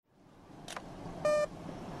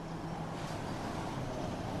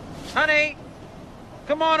Honey,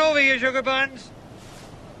 come on over here, sugar buns.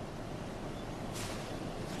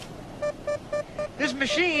 This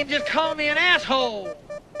machine just called me an asshole.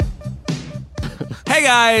 Hey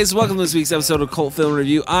guys, welcome to this week's episode of Cult Film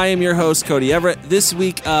Review. I am your host, Cody Everett. This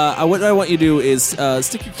week, what I want you to do is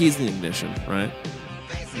stick your keys in the ignition, right?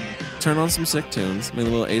 Turn on some sick tunes, maybe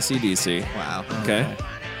a little AC/DC. Wow. Okay.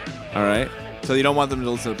 All right. So you don't want them to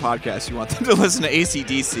listen to podcasts, you want them to listen to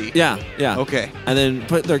AC/DC. Yeah. Okay. And then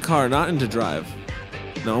put their car not into drive.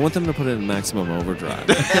 No, I want them to put it in maximum overdrive.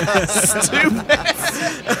 Stupid.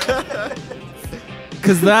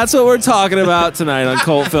 Because that's what we're talking about tonight on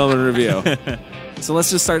Cult Film and Review. So let's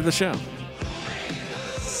just start the show.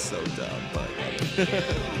 So dumb, but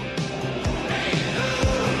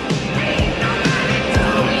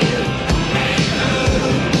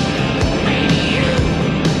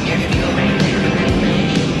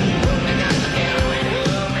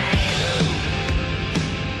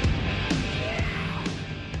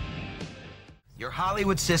Your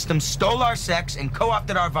Hollywood system stole our sex and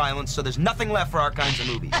co-opted our violence, so there's nothing left for our kinds of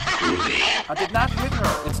movies. I did not hit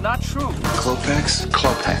her. It's not true. Klopex?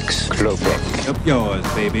 Klopex. Klopex. Up yours,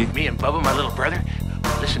 baby. Me and Bubba, my little brother,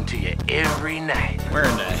 listen to you every night. where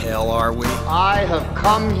in the hell are we? I have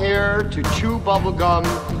come here to chew bubblegum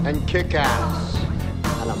and kick ass.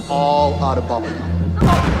 And I'm all out of bubblegum.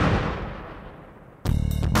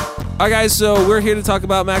 All right, guys, so we're here to talk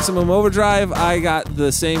about Maximum Overdrive. I got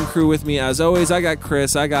the same crew with me as always. I got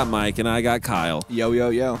Chris, I got Mike, and I got Kyle. Yo, yo,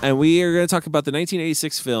 yo. And we are going to talk about the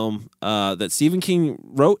 1986 film that Stephen King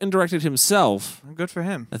wrote and directed himself. Good for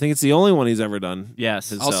him. I think it's the only one he's ever done. Yes.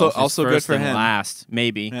 himself. Also good First for and him. last,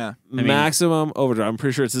 maybe. Yeah. I mean- Maximum Overdrive. I'm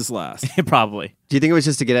pretty sure it's his last. Probably. Do you think it was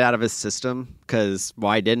just to get it out of his system? Because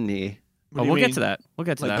why didn't he? Oh, we'll get to that. We'll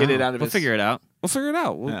get to Like, that. get it out of We'll his- figure it out. We'll figure it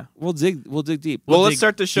out. Yeah. We'll dig deep. Well, We'll let's dig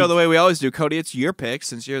start the show deep. the way we always do. Cody, it's your pick.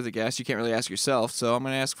 Since you're the guest, you can't really ask yourself, so I'm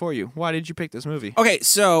going to ask for you. Why did you pick this movie? Okay,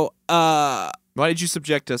 so Why did you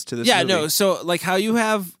subject us to this movie? no, so like how you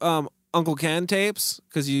have Uncle Ken tapes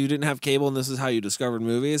because you didn't have cable and this is how you discovered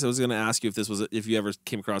movies. I was going to ask you if you ever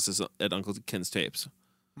came across this at Uncle Ken's tapes.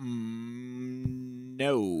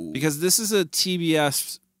 No. Because this is a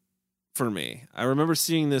TBS for me. I remember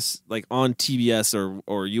seeing this like on TBS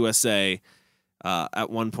or USA at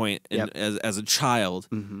one point as a child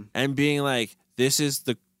and being like, this is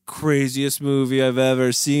the craziest movie I've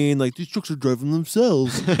ever seen. Like, these trucks are driving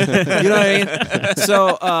themselves. You know what I mean?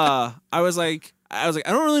 So I was like, I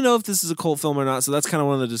don't really know if this is a cult film or not. So that's kind of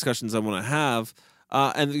one of the discussions I want to have.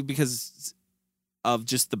 And because of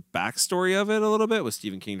just the backstory of it a little bit with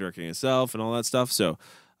Stephen King directing himself and all that stuff. So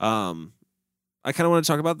I kind of want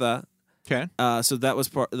to talk about that. Okay. So that was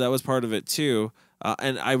part of it too.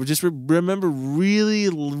 And I would just remember really,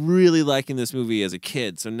 really liking this movie as a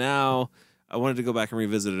kid. So now I wanted to go back and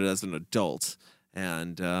revisit it as an adult.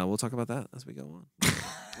 And we'll talk about that as we go on.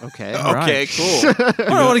 Okay. Okay, cool. I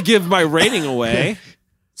don't want to give my rating away.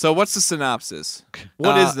 So what's the synopsis?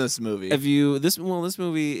 What is this movie? This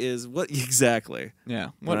movie is what exactly? Yeah.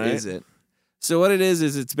 What is it? So what it is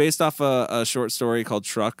it's based off a short story called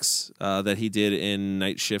Trucks that he did in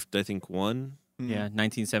Night Shift, I think 1. Yeah,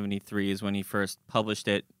 1973 is when he first published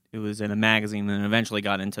it. It was in a magazine and eventually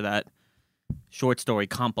got into that short story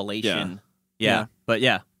compilation. Yeah. But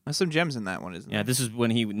yeah. There's some gems in that one, isn't there? Yeah, this is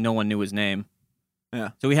when no one knew his name. Yeah.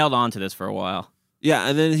 So we held on to this for a while. Yeah,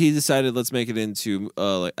 and then he decided let's make it into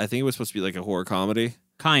I think it was supposed to be like a horror comedy.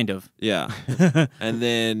 Kind of. Yeah. And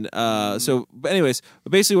then but anyways,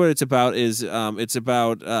 basically what it's about is it's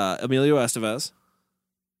about Emilio Estevez,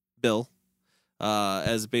 Bill,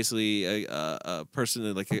 as basically a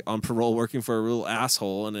person like on parole working for a real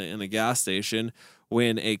asshole in a gas station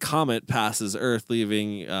when a comet passes Earth,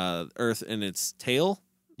 leaving Earth in its tail.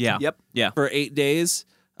 Yeah. Yep. Yeah. For 8 days,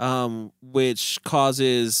 which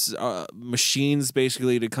causes machines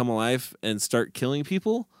basically to come alive and start killing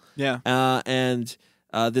people. Yeah. And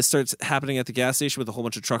this starts happening at the gas station with a whole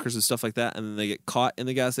bunch of truckers and stuff like that, and then they get caught in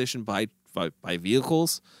the gas station by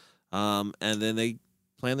vehicles, and then they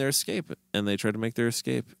plan their escape, and they try to make their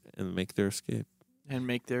escape and make their escape. And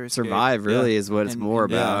make their escape. Survive really is what it's more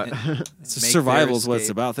about. Survival is what it's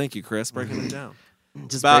about. Thank you, Chris. Breaking it down.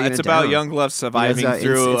 Just It's about young love surviving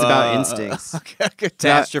through. It's about instincts.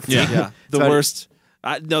 Catastrophe. Yeah, the worst.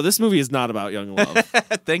 No, this movie is not about young love.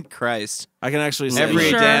 Thank Christ. I can actually say Every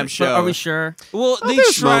Sure? damn show. But are we sure? Well, they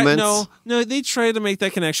there's try. moments. No, they try to make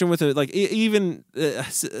that connection with it. Like even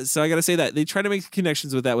so, I got to say that they try to make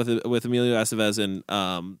connections with that with Emilio Estevez and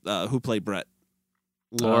who played Brett.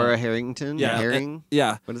 Laura Harrington? Yeah, Herring?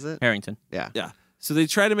 Yeah. What is it? Harrington. Yeah. Yeah. So they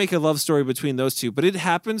try to make a love story between those two, but it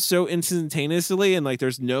happens so instantaneously, and like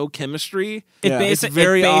there's no chemistry. It's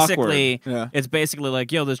very awkward. It's basically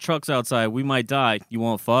like, yo, there's trucks outside. We might die. You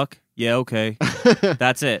won't fuck? Yeah, okay.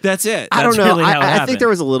 That's it. That's it. I don't know. Really how it I think happened. there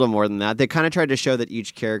was a little more than that. They kind of tried to show that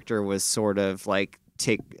each character was sort of like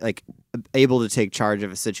able to take charge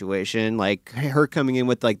of a situation. Like her coming in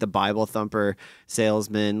with like the Bible thumper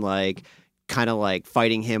salesman, like kind of like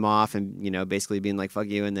fighting him off and, you know, basically being like, fuck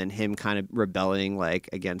you. And then him kind of rebelling like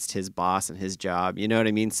against his boss and his job. You know what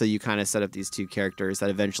I mean? So you kind of set up these two characters that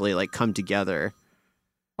eventually like come together.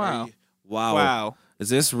 Wow. Is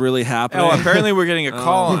this really happening? Oh, apparently we're getting a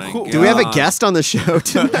call. Do we have a guest on the show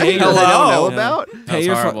tonight that I don't know about?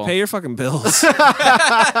 Pay your fucking bills.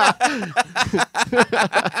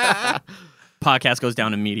 Podcast goes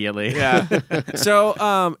down immediately. Yeah.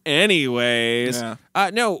 So, anyways,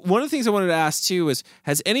 no. One of the things I wanted to ask too is,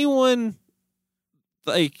 does anyone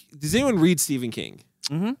read Stephen King?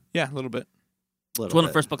 Mm-hmm. Yeah, a little bit. It's one of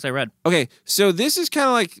the first books I read. Okay, so this is kind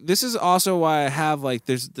of like, this is also why I have like,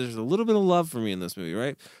 there's a little bit of love for me in this movie,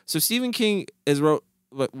 right? So Stephen King has wrote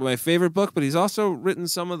my favorite book, but he's also written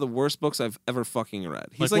some of the worst books I've ever fucking read.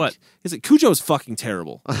 He's like what? He's like, Cujo's fucking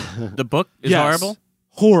terrible. The book is horrible?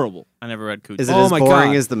 Horrible. I never read Cujo. Is it as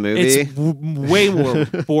boring as the movie? It's way more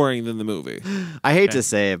boring than the movie. I hate to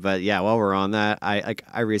say it, but yeah, while we're on that,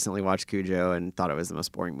 I recently watched Cujo and thought it was the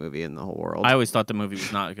most boring movie in the whole world. I always thought the movie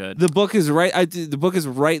was not good. The book is right. The book is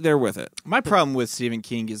right there with it. My problem with Stephen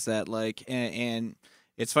King is that, like, and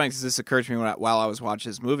it's funny because this occurred to me while I was watching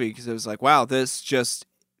this movie, because it was like, wow, this just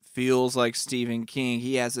feels like Stephen King.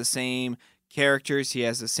 He has the same characters, he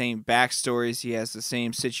has the same backstories, he has the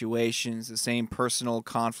same situations, the same personal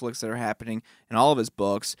conflicts that are happening in all of his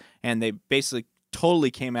books, and they basically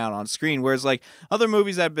totally came out on screen. Whereas like other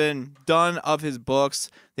movies that have been done of his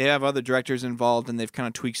books, they have other directors involved and they've kind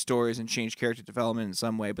of tweaked stories and changed character development in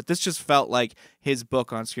some way. But this just felt like his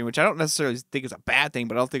book on screen, which I don't necessarily think is a bad thing,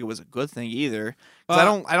 but I don't think it was a good thing either.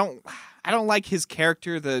 Because I don't like his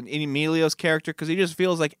character, the Emilio's character, because he just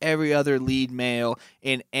feels like every other lead male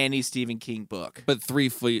in any Stephen King book. But 3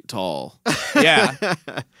 feet tall. Yeah.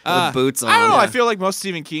 With boots on. I don't know. I feel like most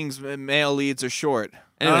Stephen King's male leads are short.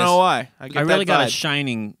 Anyways, I don't know why. I really got a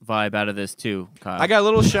Shining vibe out of this too, Kyle. I got a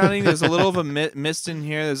little Shining. There's a little of a mist in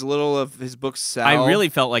here. There's a little of his book Sal. I really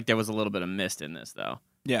felt like there was a little bit of mist in this, though.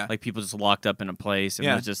 Yeah. Like people just locked up in a place and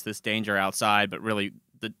there's just this danger outside, but really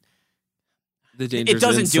the danger's it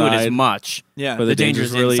doesn't inside. do it as much. Yeah. But the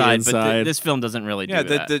danger's really inside. But inside. this film doesn't really do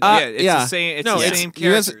that. It's the same. It's the same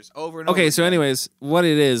characters over and over. Okay, so anyways, what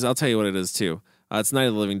it is, I'll tell you what it is too. It's Night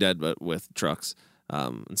of the Living Dead, but with trucks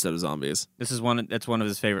instead of zombies. This is that's one of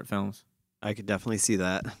his favorite films. I could definitely see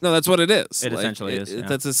that. No, that's what it is. It essentially is. Yeah.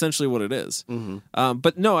 That's essentially what it is. Mm-hmm.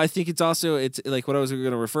 But no, I think it's also, it's like what I was going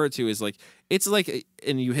to refer to is like, it's like,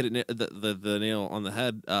 and you hit it the nail on the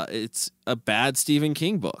head. It's a bad Stephen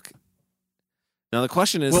King book. Now the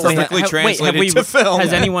question is, perfectly translated to film.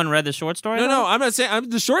 Has anyone read the short story? No, I'm not saying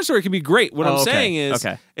the short story can be great. What I'm saying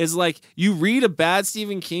okay. is like you read a bad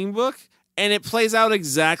Stephen King book and it plays out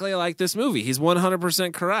exactly like this movie. He's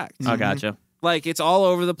 100% correct. I gotcha. Like, it's all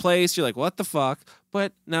over the place. You're like, what the fuck?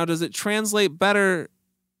 But now, does it translate better?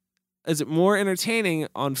 Is it more entertaining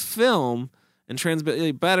on film and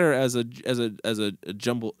translate better as a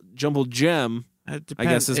jumbled gem? I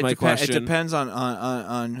guess is my question. It depends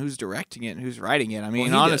on who's directing it and who's writing it. I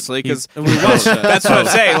mean, well, honestly, because that's what I'm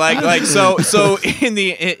saying. Like so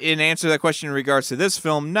in answer to that question in regards to this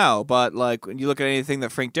film, no. But like when you look at anything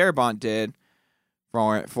that Frank Darabont did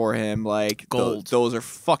for him, like gold. Those are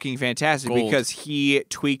fucking fantastic Gold. because he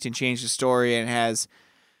tweaked and changed the story and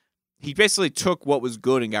he basically took what was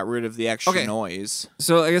good and got rid of the extra noise.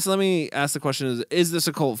 So I guess let me ask the question: Is this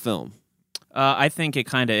a cult film? I think it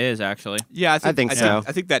kind of is, actually. Yeah, I think so.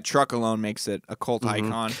 I think that truck alone makes it a cult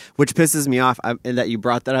icon. Which pisses me off that you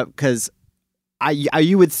brought that up because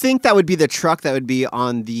you would think that would be the truck that would be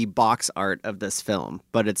on the box art of this film,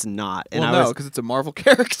 but it's not. And no, because it's a Marvel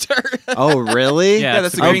character. Oh, really? Yeah,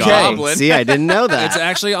 that's the a Green Goblin. See, I didn't know that. It's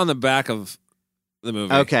actually on the back of the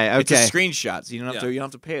movie. Okay. It's a screenshot, so you don't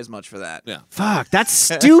have to pay as much for that. Yeah. Fuck, that's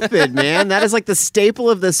stupid, man. That is like the staple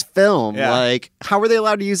of this film. Yeah. Like, how were they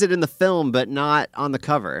allowed to use it in the film but not on the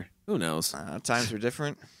cover? Who knows? Times were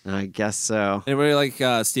different. I guess so. Anybody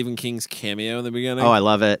like Stephen King's cameo in the beginning? Oh, I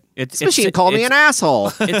love it. It's Machine called me an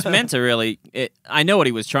asshole. It's meant to really. I know what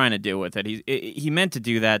he was trying to do with it. He meant to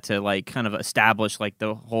do that to like kind of establish like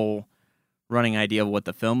the whole running idea of what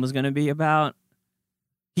the film was going to be about.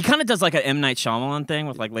 He kind of does like an M. Night Shyamalan thing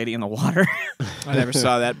with like Lady in the Water. I never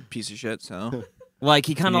saw that piece of shit, so. Like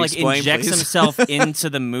he kind you of like explain, injects please? himself into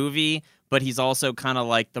the movie, but he's also kind of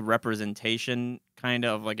like the representation kind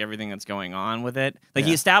of like everything that's going on with it. Like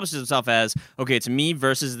he establishes himself as, okay, it's me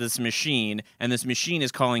versus this machine, and this machine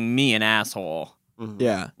is calling me an asshole.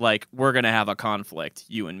 Yeah. Like we're going to have a conflict,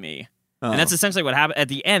 you and me. Oh. And that's essentially what happened. At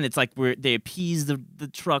the end, it's like they appease the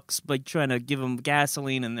trucks, like trying to give them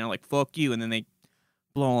gasoline, and they're like, fuck you, and then they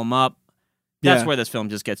blow them up. That's where this film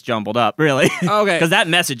just gets jumbled up, really. Okay. Because that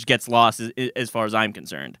message gets lost as far as I'm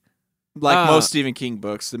concerned. Like most Stephen King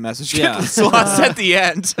books, the message Yeah. gets lost at the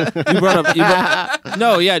end. You brought up.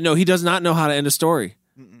 No, he does not know how to end a story.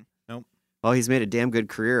 Nope. Well, he's made a damn good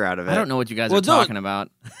career out of it. I don't know what you guys Well, are talking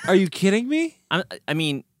about. Are you kidding me? I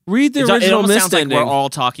mean, Read the it original almost Mist sounds like ending. we're all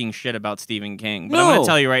talking shit about Stephen King. But No. I'm going to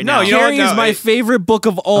tell you right No, now. you know what? Carrie is No, my favorite book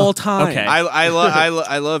of all time. Okay. I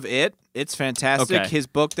love it. It's fantastic. Okay. His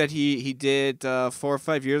book that he did 4 or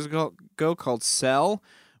 5 years ago called Cell,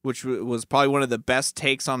 which was probably one of the best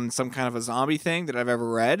takes on some kind of a zombie thing that I've ever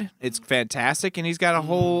read. It's fantastic, and he's got a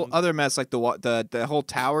whole other mess like the whole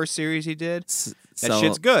Tower series he did. That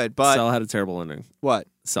shit's good, but Cell had a terrible ending. what?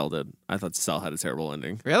 Cell did. I thought Cell had a terrible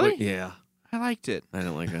ending. Really? Yeah. I liked it. I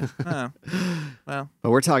didn't like it. Oh. Well, But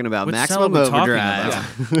we're talking about What Maximum cell are we talking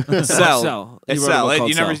Overdrive. Cell. Cell. It's He wrote a Cell. book called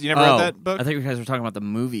You never Cell. read that book? I think you guys were talking about the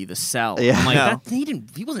movie, The Cell. Yeah. I'm like, No.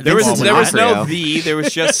 he wasn't There was involved with there was that. no Mario. there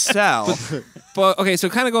was just Cell. But okay, so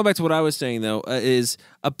kind of going back to what I was saying though, is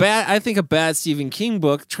I think a bad Stephen King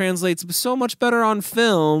book translates so much better on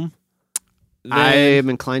film I than, am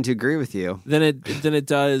inclined to agree with you. than it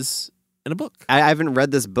does in a book. I haven't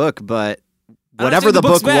read this book, but I don't whatever think the the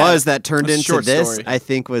book's book bad. was that turned It's a into short this, story. I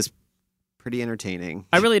think was pretty entertaining.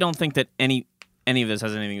 I really don't think that any of this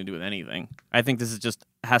has anything to do with anything. I think this is just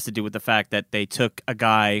has to do with the fact that they took a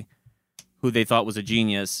guy who they thought was a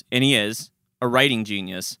genius, and he is a writing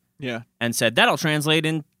genius, Yeah. and said that'll translate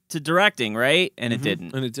into directing, right? And it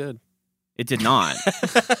didn't. And it did. It did not.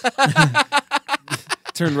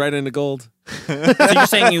 Turned right into gold. So you're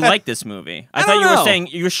saying you like this movie? I thought don't you were know. saying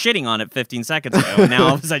you were shitting on it 15 seconds ago, and now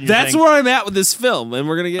all of a sudden you're That's saying, where I'm at with this film, and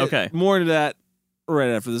we're gonna get Okay. more into that right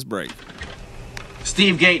after this break.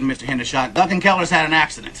 Steve Gayton, Mr. Hendershot. Duncan Keller's had an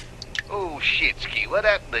accident. Oh, shit, Ski. What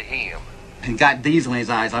happened to him? He got diesel in his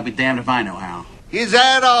eyes. I'll be damned if I know how. Is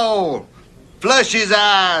that all? Flush his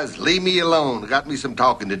eyes. Leave me alone. Got me some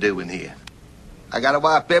talking to do in here. I gotta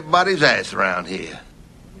wipe everybody's ass around here.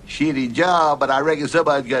 Shitty job, but I reckon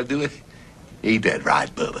somebody's gotta do it. Ain't that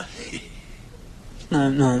right, Bubba? No,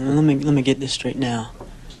 let me get this straight now.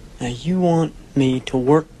 Now, you want me to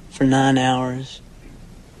work for 9 hours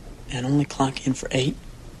and only clock in for 8?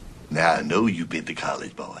 Now I know you've been to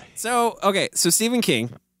college, boy. So Stephen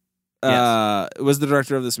King Yes. was the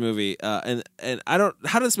director of this movie, and I don't.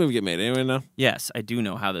 How did this movie get made? Anyone know? yes, I do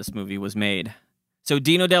know how this movie was made. So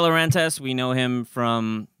Dino De Laurentiis, we know him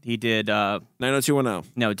from, he did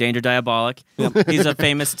 90210. No, Danger Diabolic. He's a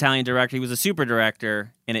famous Italian director. He was a super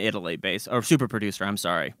director in Italy, or super producer, I'm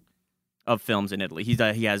sorry, of films in Italy. He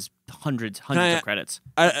has hundreds of credits.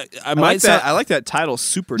 I I might like that. sound, I like that title,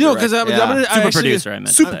 super. no, Director. because I'm gonna Super actually- producer, I meant.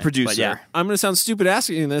 to super say. But producer. yeah. I'm gonna sound stupid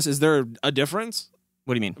asking this. Is there a difference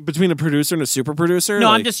What do you mean? between a producer and a super producer? No,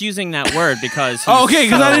 Like- I'm just using that word because. Oh, okay,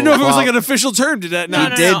 because I didn't know if it was Well, like an official term. Did that No,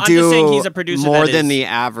 not? no, Did I'm do just saying he's a producer more that than is- the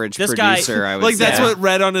average This guy- producer, I would Like say. that's what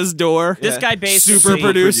read on his door. This guy basically. Super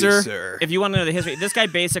producer. If you want to know the history, this guy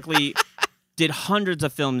basically did hundreds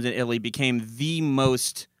of films in Italy, became the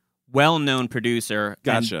most well-known producer.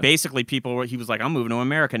 Gotcha. And basically, he was like, I'm moving to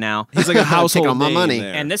America now. He's like a household Take all my name money.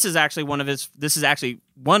 there. And this is actually one of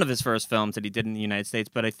his first films that he did in the United States,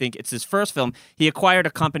 but I think it's his first film. He acquired a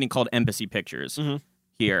company called Embassy Pictures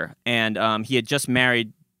here, and he had just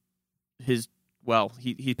married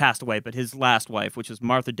he passed away, but his last wife, which was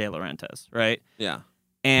Martha De Laurentiis, right? yeah.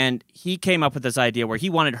 And he came up with this idea where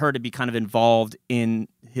he wanted her to be kind of involved in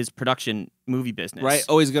his production movie business. Right.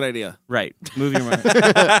 Always a good idea. Right.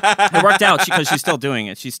 It worked out because she's still doing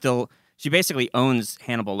it. She basically owns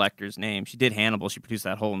Hannibal Lecter's name. She did Hannibal. She produced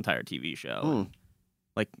that whole entire TV show.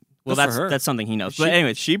 Like, well, Good for her. that's something he knows. But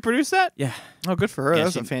anyways, she produced that. yeah. Oh, good for her. Yeah,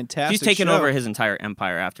 That's she- a fantastic. She's taken show. over his entire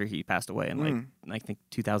empire after he passed away in I think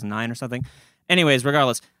 2009 or something. Anyways,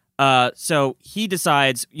 regardless, so he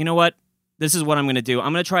decides, you know what? This is what I'm going to do.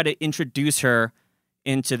 I'm going to try to introduce her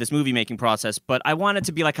into this movie making process, but I want it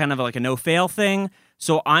to be like kind of like a no fail thing.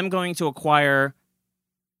 So I'm going to acquire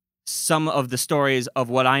some of the stories of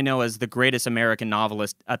what I know as the greatest American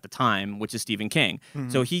novelist at the time, which is Stephen King.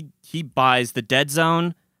 So he buys The Dead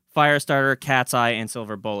Zone, Firestarter, Cat's Eye, and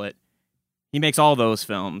Silver Bullet. He makes all those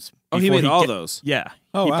films. Oh, he before made all those. Yeah.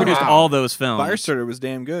 Oh, he wow. produced Wow. all those films. Firestarter was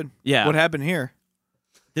damn good. Yeah. What happened here?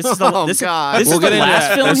 This is the Oh, this, God. this We'll is the get into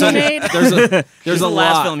last that. film he made. There's This is a the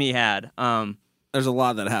last lot. film he had. There's a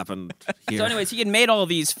lot that happened here. So, anyways, he had made all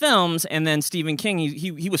these films, and then Stephen King,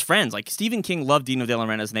 he was friends. Like Stephen King loved Dino De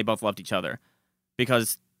Laurentiis, and they both loved each other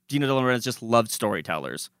because Dino De Laurentiis just loved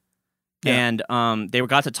storytellers. Yeah. And they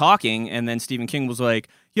got to talking, and then Stephen King was like,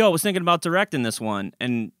 "Yo, I was thinking about directing this one,"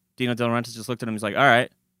 and Dino De Laurentiis just looked at him. He's like, "All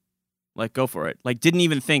right, like go for it." Like didn't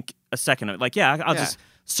even think a second of it. Like, yeah, I'll just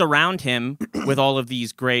surround him with all of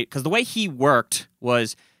these great. Because the way he worked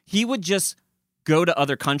was he would just go to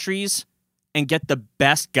other countries and get the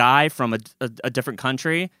best guy from a different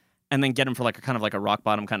country, and then get him for like a kind of like a rock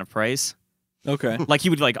bottom kind of price. Okay. Like he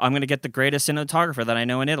would like, I'm going to get the greatest cinematographer that I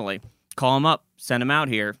know in Italy. Call him up, send him out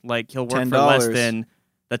here. Like he'll work for less $10. than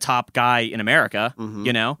the top guy in America.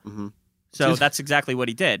 You know. So that's exactly what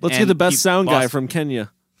he did. Let's And get the best he sound guy lost- from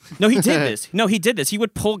Kenya. No, he did this. No, he did this. He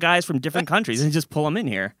would pull guys from different countries and just pull them in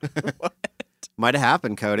here. Might have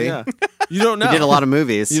happened, Cody. Yeah. You don't know. He did a lot of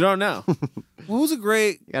movies. You don't know. Who's a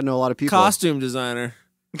great You gotta know a lot of people. costume designer?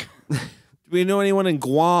 Do we know anyone in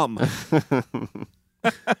Guam?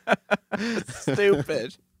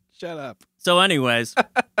 Stupid. Shut up. So, anyways,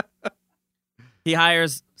 he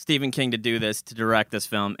hires Stephen King to do this, to direct this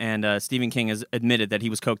film, and Stephen King has admitted that he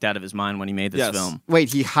was coked out of his mind when he made this Yes. film.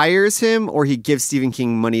 Wait, he hires him or he gives Stephen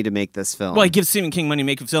King money to make this film? Well, he gives Stephen King money to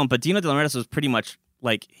make the film, but Dino De Laurentiis was pretty much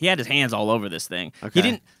like he had his hands all over this thing.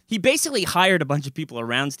 Okay. He basically hired a bunch of people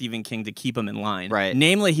around Stephen King to keep him in line. Right.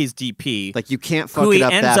 Namely his DP. Like you can't fuck who it he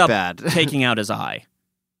up ends that up bad. taking out his eye.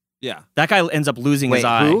 Yeah. That guy ends up losing Wait, his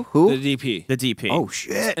eye. who? The DP. The DP. Oh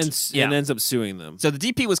shit! And ends up suing them. So the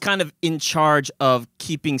DP was kind of in charge of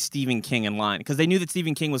keeping Stephen King in line because they knew that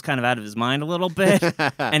Stephen King was kind of out of his mind a little bit,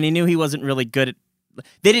 and he knew he wasn't really good at.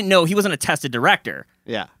 They didn't know he wasn't a tested director.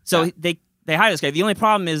 Yeah. So they hired this guy. The only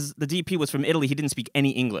problem is the DP was from Italy. He didn't speak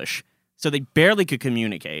any English, so they barely could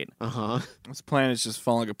communicate. This plan is just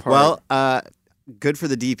falling apart. Well, good for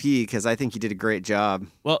the DP because I think he did a great job.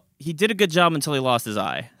 Well, he did a good job until he lost his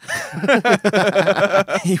eye.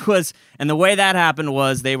 And the way that happened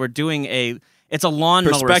was they were doing it's a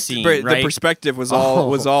lawnmower scene, right? The perspective was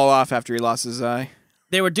all off after he lost his eye.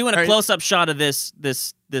 They were doing a close-up shot of this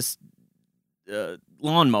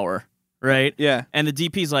lawnmower, right? Yeah. And the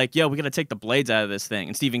DP's like, "Yo, we got to take the blades out of this thing."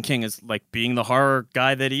 And Stephen King is like, being the horror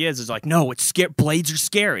guy that he is like, "No, blades are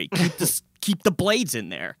scary. Keep the blades in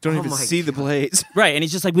there. Don't even see the blades." Right, and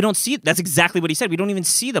he's just like, "We don't see it." That's exactly what he said. We don't even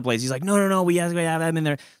see the blades. He's like, "No, we have them in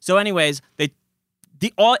there." So, anyways,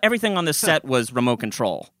 everything on this set was remote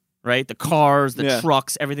control, right? The cars, the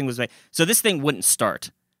trucks, everything was so this thing wouldn't start.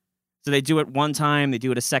 So they do it one time, they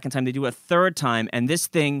do it a second time, they do it a third time, and this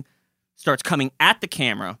thing starts coming at the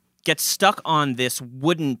camera, gets stuck on this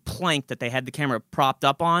wooden plank that they had the camera propped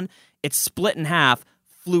up on. It's split in half.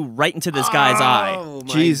 Flew right into this guy's eye.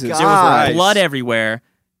 Jesus. There was blood everywhere.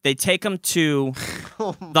 They take him to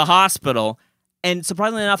the hospital, and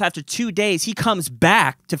surprisingly enough, after 2 days, he comes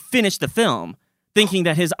back to finish the film, thinking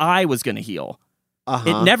that his eye was going to heal.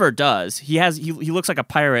 It never does. He looks like a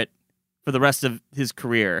pirate for the rest of his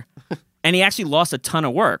career, and he actually lost a ton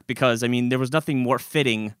of work because there was nothing more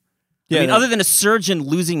fitting. Other than a surgeon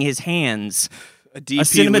losing his hands. A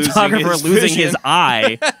cinematographer losing his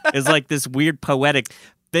eye is like this weird poetic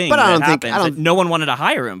thing. But I don't think no one wanted to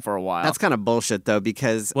hire him for a while. That's kind of bullshit though,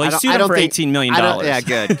 because he sued him for $18 million. Yeah,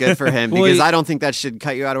 good for him. Because I don't think that should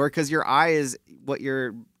cut you out of work because your eye is what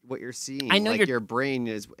you're seeing. I know your brain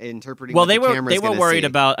is interpreting. Well, what they were worried see.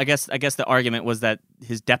 about. I guess the argument was that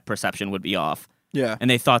his depth perception would be off. Yeah, and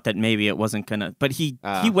they thought that maybe it wasn't gonna. But he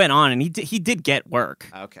went on and he did get work.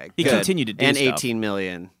 Okay, he continued to do and stuff. $18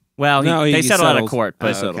 million. Well, they settled out of court,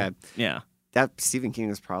 but okay. Yeah. That Stephen King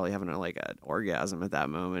was probably having an orgasm at that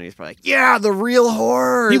moment. He's probably like, "Yeah, the real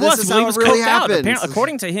horror." He this was. is how He was it really coked out. happens.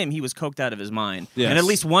 According to him, he was coked out of his mind. Yes. And at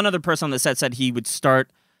least one other person on the set said he would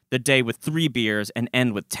start the day with 3 beers and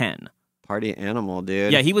end with 10. Party animal,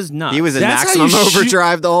 dude. Yeah, he was nuts. He was in maximum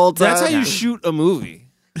overdrive the whole time. That's how you shoot a movie.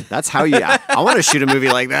 That's how you. I want to shoot a movie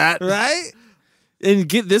like that, right? And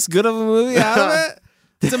get this good of a movie out of it.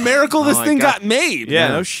 It's a miracle this thing got made. Yeah,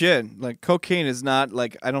 no shit. Like cocaine is not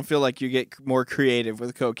I don't feel like you get more creative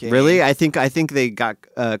with cocaine. Really? I think they got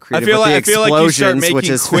creative. I feel with the like you start making which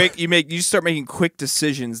is quick. You start making quick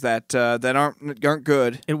decisions that aren't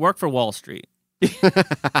good. It worked for Wall Street. You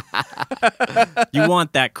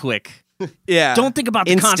want that quick. Yeah. Don't think about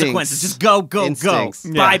the consequences. Just go. Instincts.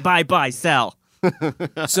 Yeah. Buy, sell.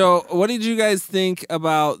 So, what did you guys think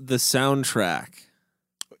about the soundtrack?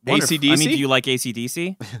 Wonderful. AC/DC? I mean, do you like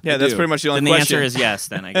AC/DC? Yeah, that's pretty much the only then the question. answer is yes.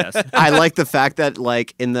 Then I guess. I like the fact that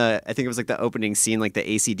like I think it was like the opening scene, like the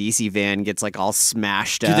AC/DC van gets like all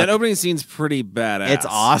smashed Dude, up. that opening scene's pretty badass. It's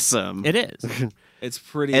awesome. It is. It's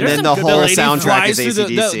pretty. And There's then some the good- whole lady soundtrack flies is through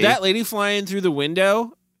the- AC/DC. that lady flying through the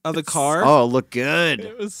window of the car. Oh, look good.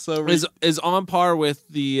 It was so is on par with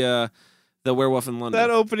the Werewolf in London. That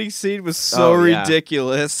opening scene was so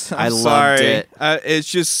ridiculous. I I'm loved sorry. it. It's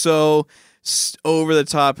just so over the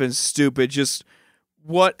top and stupid. Just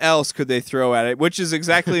what else could they throw at it? Which is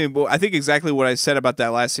exactly, I think, exactly what I said about that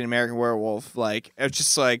last scene, American Werewolf. Like it's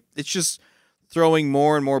just throwing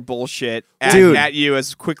more and more bullshit at you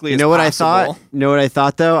as quickly as possible. You know what I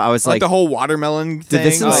thought though? I was like the whole watermelon thing.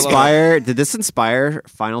 Did this inspire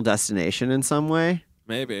Final Destination in some way?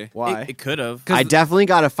 Maybe. Why? It could have. I definitely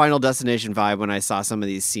got a Final Destination vibe when I saw some of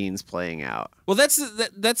these scenes playing out. Well, that's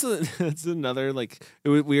another like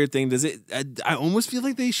weird thing. Does it? I almost feel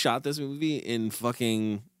like they shot this movie in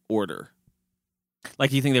fucking order. Like,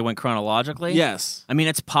 do you think they went chronologically? Yes. I mean,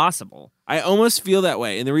 it's possible. I almost feel that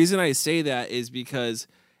way, and the reason I say that is because,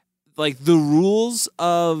 like, the rules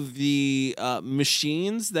of the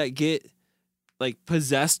machines that get like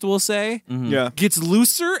possessed, we'll say, gets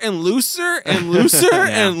looser and looser and looser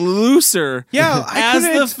and looser. Yeah, as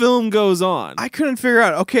the film goes on. I couldn't figure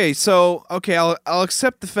out. Okay, I'll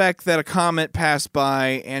accept the fact that a comet passed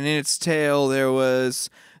by, and in its tail there was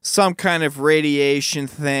some kind of radiation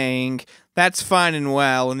thing. That's fine and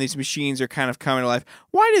well, and these machines are kind of coming to life.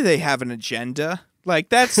 Why do they have an agenda? Like,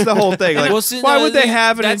 that's the whole thing. Like, why would they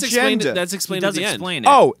have an agenda? That's explained at the end. Explain it.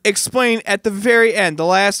 Oh, explain at the very end. The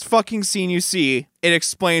last fucking scene you see, it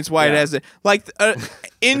explains why it has it. Like,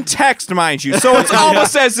 in text, mind you. So it's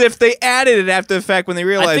almost as if they added it after the fact when they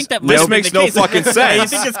realized this makes no fucking sense. I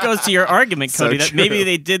think this goes to your argument, Cody, that true. maybe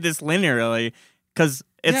they did this linearly. Because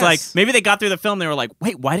it's like, maybe they got through the film, they were like,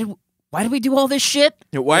 wait, why did we do all this shit?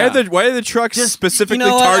 Why are the trucks specifically you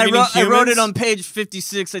know what? targeting humans? I wrote it on page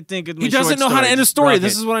 56, I think. He doesn't know how to end a story.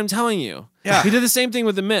 This is what I'm telling you. Yeah. He did the same thing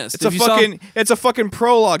with The Mist. It's a fucking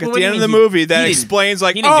prologue at the end of the movie that explains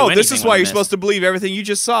like, this is why you're supposed to believe everything you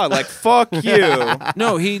just saw. Like, fuck you.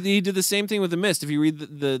 No, he did the same thing with The Mist. If you read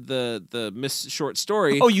the Mist short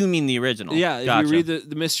story. Oh, you mean the original? Yeah, Gotcha. if you read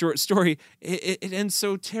the Mist short story, it ends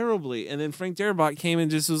so terribly. And then Frank Darabont came and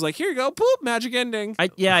just was like, here you go, poop, magic ending. I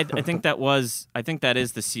think that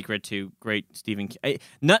is the secret to great Stephen King.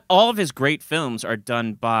 Not all of his great films are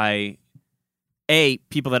done by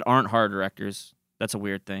people that aren't horror directors. That's a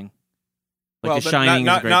weird thing. Like The Shining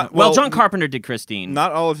is a great film. Well, John Carpenter did Christine.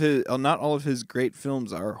 Not all of his great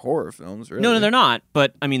films are horror films, really. No, they're not.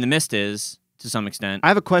 But I mean, The Mist is to some extent. I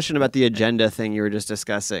have a question about the agenda thing you were just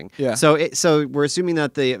discussing. Yeah. So we're assuming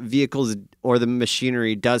that the vehicles or the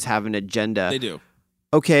machinery does have an agenda. They do.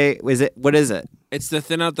 Okay, what is it? It's to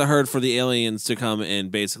thin out the herd for the aliens to come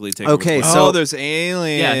and basically take. Okay, so there's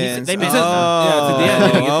aliens. Yeah, they mentioned at the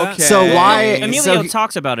end. Did you get that? Okay. So why? Emilio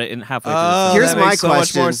talks about it in halfway through. Here's that my makes so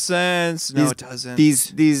question. much more sense. No, it doesn't.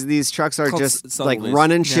 These trucks are just like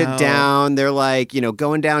running shit down. They're like,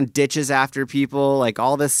 going down ditches after people, like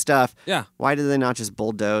all this stuff. Yeah. Why do they not just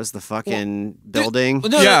bulldoze the fucking building?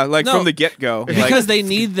 from the get-go. Because they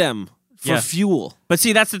need them for fuel. But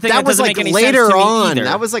see, that's the thing. That was doesn't like make any later sense to me on. either.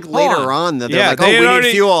 That was like later on. That they're Yeah, like, they we already-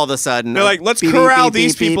 need fuel all of a sudden. They're like, let's Beep, corral beep,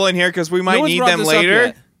 these beep, people beep. in here because we might one's need brought them this up later.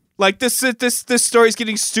 yet. Like this story's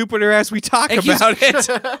getting stupider as we talk about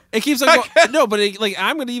it. It keeps on going. No, but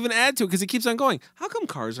I'm going to even add to it because it keeps on going. How come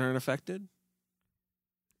cars aren't affected?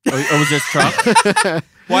 Or was this truck?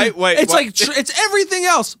 Wait. It's everything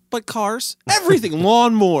else but cars. Everything.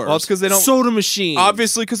 Lawnmowers. Well, it's because they don't. Soda machines.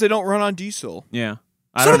 Obviously, because they don't run on diesel. Yeah.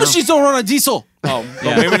 Soda machines don't run on diesel. Oh, Yeah.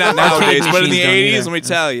 well, maybe not nowadays, but in the machines don't 80s, either. let me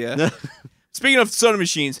tell you. Speaking of soda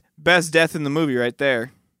machines, best death in the movie right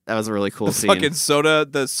there. That was a really cool The scene. fucking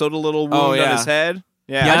the soda little wound on his head.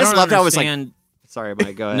 Yeah. I I just don't loved how it was like. understand- Sorry,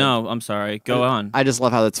 Mike. Go ahead. No, I'm sorry. Go on. I just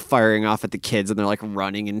love how it's firing off at the kids and they're like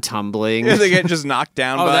running and tumbling. They get just knocked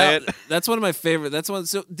down by it. That's one of my favorite. That's one.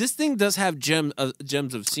 So this thing does have gems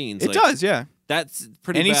of scenes. It does, yeah. That's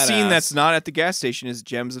pretty. Any badass. scene that's not at the gas station is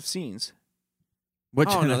gems of scenes. Which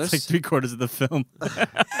Oh, no, that's there's- like 3/4 of the film.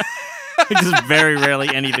 Just very rarely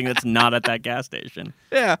anything that's not at that gas station.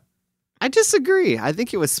 Yeah. I disagree. I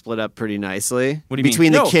think it was split up pretty nicely. What do you mean?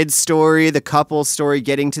 Between the No. kid's story, the couple's story,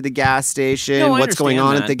 getting to the gas station, No, I what's going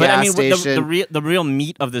on understand at the that. But, gas I mean, station. The real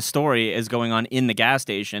meat of the story is going on in the gas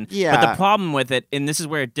station. Yeah. But the problem with it, and this is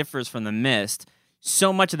where it differs from The Mist,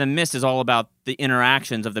 so much of The Mist is all about the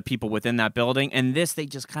interactions of the people within that building, and this they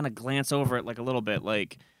just kind of glance over it like a little bit,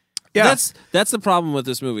 like. Yeah. That's the problem with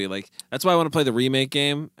this movie. Like that's why I want to play the remake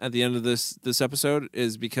game at the end of this episode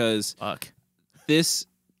is because Fuck. this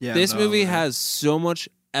Yeah, this movie has so much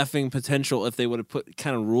effing potential if they would have put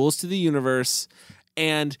kind of rules to the universe.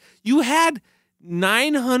 And you had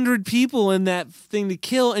 900 people in that thing to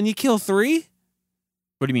kill, and you kill 3?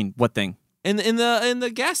 What do you mean? What thing? In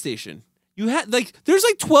the gas station. You had there's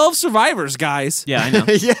 12 survivors, guys. Yeah, I know.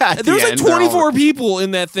 Yeah, there's 24 people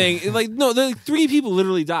in that thing. No, 3 people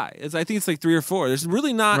literally die. I think it's 3 or 4. There's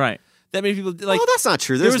really not that many people. Oh, that's not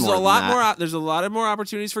true. There's more a lot than that. more. There's a lot of more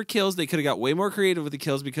opportunities for kills. They could have got way more creative with the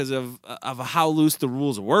kills because of how loose the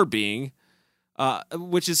rules were being.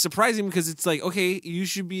 Which is surprising because it's okay, you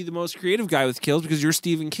should be the most creative guy with kills because you're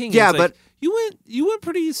Stephen King. Yeah, it's but you went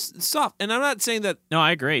pretty soft, and I'm not saying that. No, I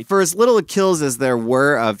agree. For as little kills as there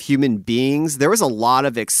were of human beings, there was a lot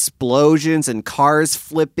of explosions and cars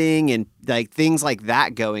flipping and things like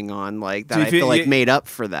that going on, that I feel made up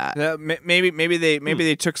for that. Maybe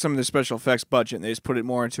they took some of the special effects budget and they just put it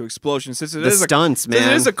more into explosions. Since it is stunts, man.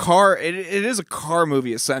 It is a car. It is a car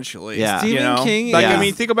movie essentially. Yeah, Stephen King. I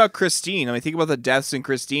mean, think about Christine. I mean, think about the deaths in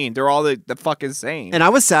Christine. They're all the fucking same. And I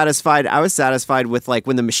was satisfied. with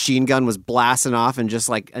when the machine gun was blasting off and just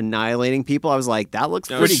annihilating people. I was like, that looks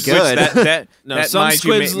pretty good. That some mind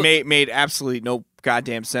you, squibs made absolutely no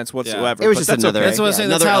goddamn sense whatsoever. It was But just that's another. okay. That's what I'm saying.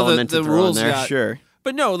 That's another how element the to throw in rules there. got. Sure.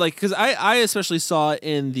 But no, because I especially saw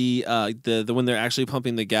in the when they're actually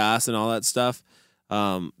pumping the gas and all that stuff.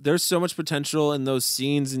 There's so much potential in those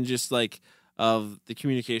scenes and just of the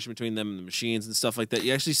communication between them and the machines and stuff like that.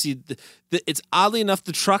 You actually see it's oddly enough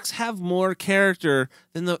the trucks have more character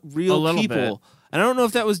than the real people. Bit. And I don't know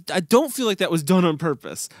if that was. I don't feel like that was done on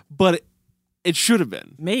purpose, but it should have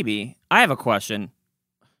been. Maybe. I have a question.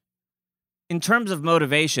 In terms of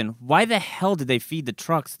motivation, why the hell did they feed the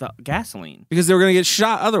trucks the gasoline? Because they were going to get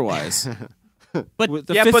shot otherwise. But With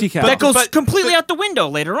the 50 cal. that goes completely out the window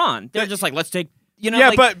later on. They're just let's take.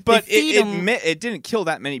 But they feed 'em- it didn't kill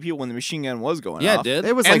that many people when the machine gun was going Yeah, off. it did.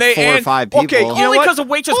 It was And 4 or 5 people. Okay, you know Only what? 'cause a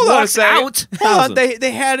waitress Hold on a walked second. out. Hold on,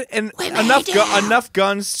 they had enough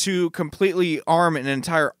guns to completely arm an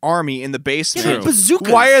entire army in the basement. Yeah,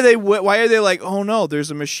 bazookas. Why are they like, oh no,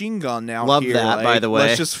 there's a machine gun now? Love here. that, by the way.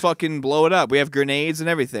 Let's just fucking blow it up. We have grenades and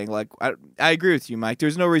everything. I agree with you, Mike.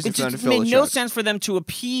 There's no reason It for them to just fill made the no trucks. sense for them to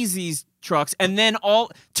appease these trucks, and then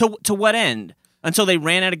all to what end? Until they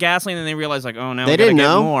ran out of gasoline, and they realized oh, now They we gotta didn't get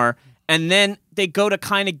know. more. And then they go to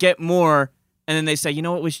kind of get more, and then they say, you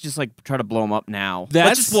know what, we should just try to blow them up now.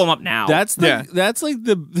 Let's just blow them up now. That's the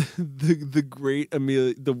great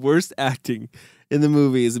Emilio. The worst acting in the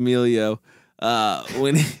movie is Emilio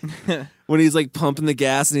when he's pumping the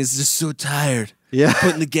gas and he's just so tired. Yeah,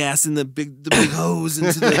 putting the gas in the big hose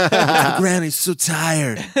into the ground. He's so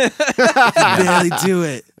tired. He can barely do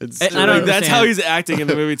it. I don't that's how he's acting in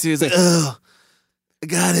the movie too. He's oh, I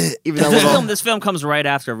got it. Even that this film comes right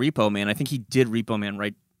after Repo Man. I think he did Repo Man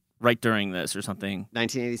right during this or something.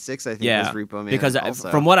 1986, I think, was Repo Man. Because also.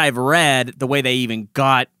 from what I've read, the way they even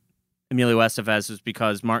got Emilio Estevez was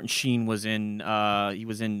because Martin Sheen was in. He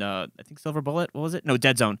was in. I think Silver Bullet. What was it? No,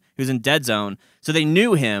 Dead Zone. He was in Dead Zone. So they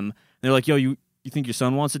knew him. They're like, "Yo, you think your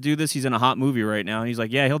son wants to do this? He's in a hot movie right now." And he's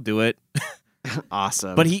like, "Yeah, he'll do it."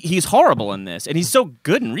 Awesome. But he's horrible in this, and he's so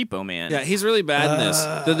good in Repo Man. Yeah, he's really bad in this.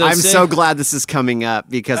 I'm so glad this is coming up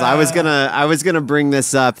because I was gonna bring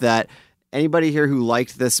this up that anybody here who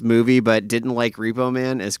liked this movie but didn't like Repo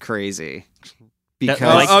Man is crazy.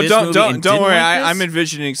 Because don't worry, I'm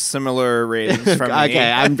envisioning similar ratings from me.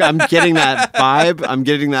 Okay, I'm getting that vibe. I'm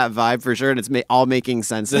getting that vibe for sure, and it's all making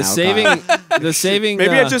sense now. The saving.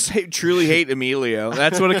 Maybe I just truly hate Emilio.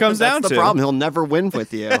 That's what it comes down to. That's the problem. He'll never win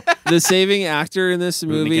with you. The saving actor in this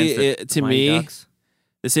movie,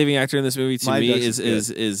 the saving actor in this movie to me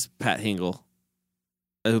is Pat Hingle,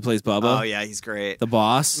 who plays Bubba. Oh yeah, he's great. The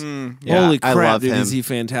boss. Yeah, Holy crap, I love dude, him. is he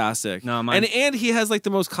fantastic? No, and he has the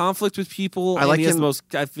most conflict with people. I like he has him. the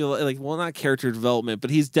most. I feel not character development,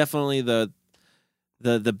 but he's definitely the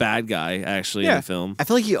bad guy actually in the film. I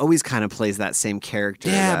feel like he always kind of plays that same character.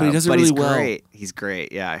 Yeah, but he does it he's really well. Great. He's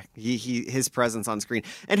great. Yeah, his presence on screen.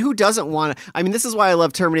 And who doesn't want to? I mean, this is why I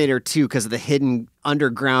love Terminator 2 because of the hidden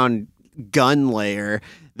underground gun layer.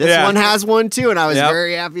 This one has one too, and I was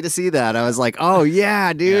very happy to see that. I was like, "Oh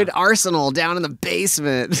yeah, dude, Arsenal down in the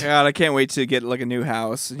basement." God, I can't wait to get a new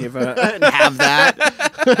house and have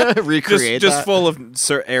that recreate just that. full of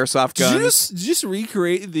airsoft guns. Did you just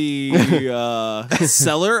recreate the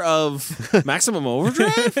cellar of Maximum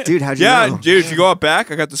Overdrive? Dude, how'd you know? Dude, if you go out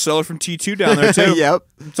back, I got the cellar from T2 down there too. Yep.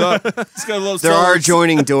 It's got a little there are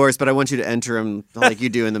adjoining doors, but I want you to enter them like you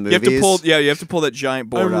do in the movies. You have to pull that giant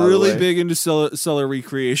board out I'm of really the way. big into cellar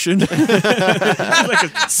recreation.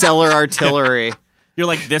 Cellar artillery. You're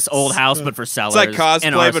like this old house, but for sellers. It's like cosplay,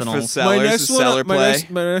 and but for arsenals. sellers. Seller play.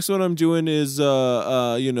 My next one I'm doing is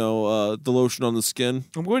the lotion on the skin.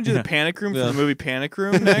 I'm going to the Panic Room for the movie Panic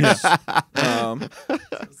Room next.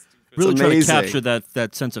 Really trying to capture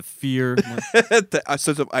that sense of fear. A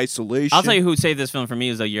sense of isolation. I'll tell you who saved this film for me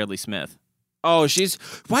is Yeardley Smith. Oh,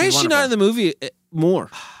 why is she not in the movie more?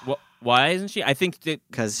 Well, why isn't she? I think that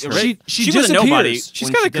because she was a nobody. She's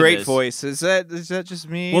got a great voice. Is that just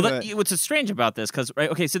me? Well, what's strange about this? Because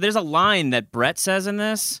so there's a line that Brett says in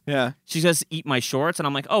this. Yeah, she says, "Eat my shorts," and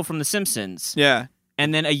I'm like, "Oh, from The Simpsons." Yeah,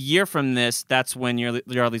 and then a year from this, that's when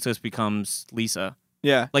Yeardley Smith becomes Lisa.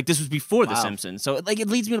 Yeah, like this was before The Simpsons, so it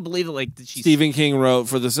leads me to believe that Stephen King wrote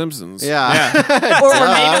for The Simpsons. Yeah.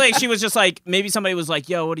 or maybe she was just like, maybe somebody was like,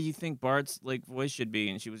 "Yo, what do you think Bart's voice should be?"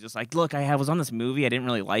 And she was just like, "Look, I was on this movie, I didn't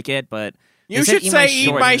really like it, but you should say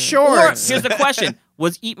eat my shorts." Or, here's the question: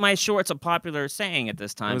 was "eat my shorts" a popular saying at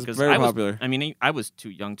this time? It was very popular. I mean, I was too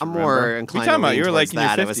young to I'm remember. more inclined to lean towards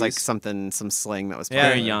that. It was like some slang that was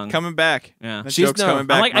very young, coming back. Yeah, that joke's coming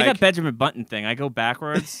back. I got Benjamin Button thing. I go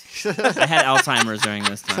backwards. I had Alzheimer's during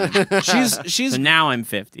this time. She's so now I'm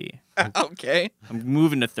 50. Okay, I'm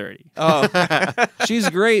moving to 30. Oh, she's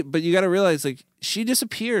great, but you got to realize she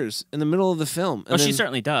disappears in the middle of the film. And she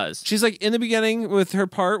certainly does. She's in the beginning with her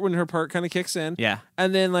part when her part kind of kicks in. Yeah,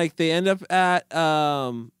 and then they end up at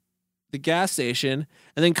the gas station,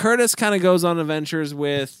 and then Curtis kind of goes on adventures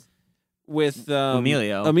with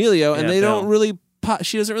Emilio, and they don't really.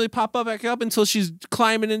 She doesn't really pop back up until she's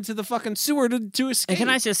climbing into the fucking sewer to escape. And can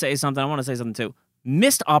I just say something? I want to say something too.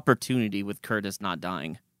 Missed opportunity with Curtis not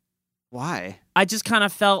dying. Why? I just kind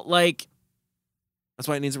of felt like that's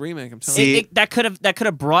why it needs a remake. I'm telling you. That could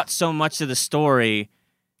have brought so much to the story.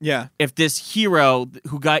 Yeah. If this hero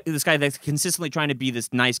this guy that's consistently trying to be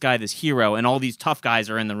this nice guy, this hero, and all these tough guys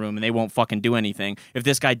are in the room and they won't fucking do anything. If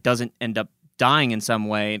this guy doesn't end up dying in some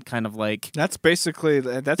way, kind of that's basically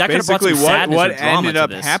what ended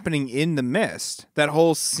up happening in The Mist. That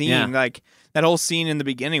whole scene, that whole scene in the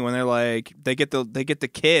beginning when they're they get the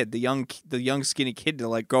kid, the young skinny kid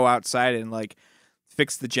to go outside and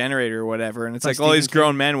fix the generator or whatever, and it's all these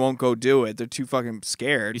grown men won't go do it. They're too fucking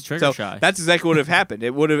scared. He's trigger shy. That's exactly what would have happened.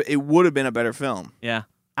 It would have been a better film. Yeah.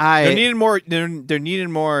 There needed more. There needed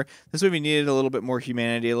more. This movie needed a little bit more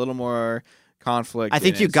humanity, a little more conflict. I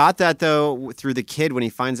think you got that though through the kid when he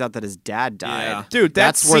finds out that his dad died. Yeah. Dude,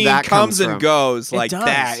 that's where scene that comes and from. goes It does.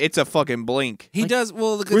 that. It's a fucking blink. He does.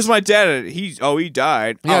 Well, where's my dad? He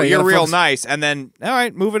died. Yeah, oh, you you're gotta real focus- nice. And then, all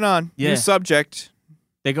right, moving on. Yeah. New subject.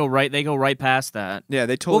 They go right past that. Yeah,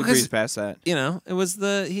 they totally breeze past that. It was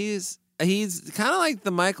he's kind of like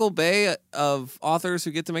the Michael Bay of authors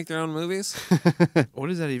who get to make their own movies. What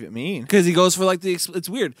does that even mean? Because he goes for it's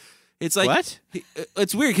weird. It's what?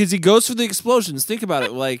 It's weird because he goes for the explosions. Think about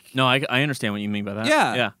it. No, I understand what you mean by that.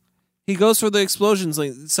 Yeah. He goes for the explosions,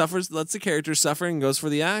 lets the character suffer, and goes for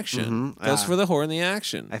the action. Mm-hmm. Goes for the horror and the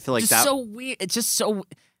action. I feel like It's so weird. It's just so.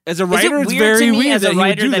 As a writer, it's weird very to me weird as that a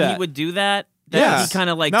writer he would do that that. he would do that. Yeah. He kind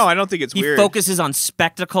of No, I don't think it's weird. He focuses on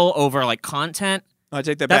spectacle over content. I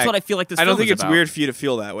take that back. That's what I feel like this I don't film think is it's about. weird for you to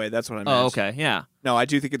feel that way. That's what I meant. Oh, okay, yeah. No, I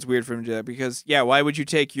do think it's weird for him to do that because, why would you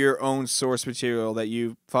take your own source material that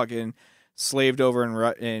you fucking slaved over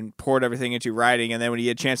and poured everything into writing, and then when he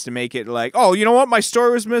had a chance to make it, oh, you know what, my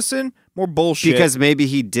story was missing? More bullshit. Because maybe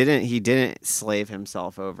he didn't slave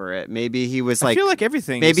himself over it. Maybe he was I feel like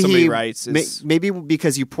everything maybe somebody he writes is... maybe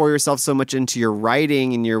because you pour yourself so much into your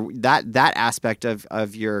writing and your that aspect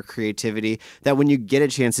of your creativity that when you get a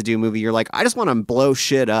chance to do a movie, you're like, I just want to blow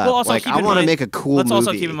shit up. Well, also I want to make a cool Let's movie.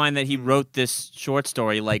 also keep in mind that he wrote this short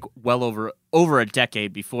story well over a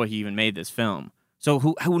decade before he even made this film. So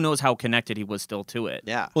who knows how connected he was still to it?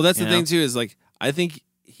 Yeah. Well, that's the thing too. Is I think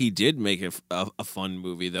he did make a fun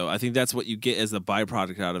movie, though. I think that's what you get as the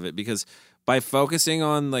byproduct out of it, because by focusing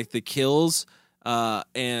on the kills,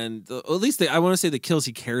 and at least I want to say the kills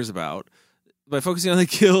he cares about, by focusing on the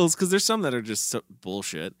kills, because there's some that are just so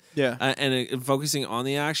bullshit. Yeah, and focusing on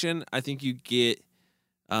the action, I think you get.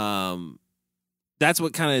 That's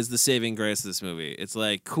what kind of is the saving grace of this movie. It's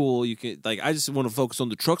cool. You can I just want to focus on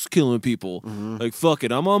the trucks killing people. Mm-hmm. Fuck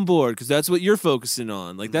it, I'm on board because that's what you're focusing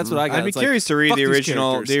on. That's what I got. I'd be It's curious to read fuck the these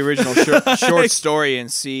original characters. short story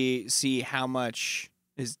and see how much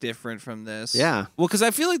is different from this. Yeah. Well, because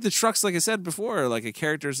I feel like the trucks, like I said before, are a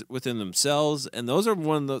characters within themselves, and those are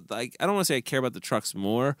one of the. I don't want to say I care about the trucks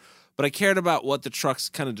more, but I cared about what the trucks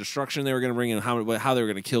kind of destruction they were going to bring and how they were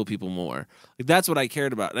going to kill people more. Like that's what I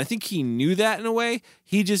cared about, and I think he knew that in a way.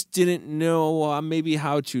 He just didn't know maybe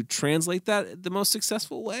how to translate that the most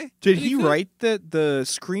successful way. Did he write the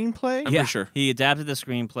screenplay? I'm pretty sure he adapted the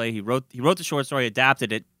screenplay. He wrote the short story,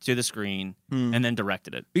 adapted it to the screen, and then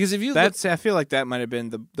directed it. Because if you I feel like that might have been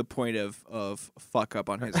the point of fuck up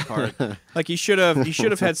on his part. Like he should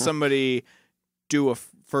have had somebody do a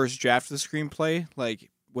first draft of the screenplay, like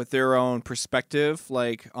with their own perspective,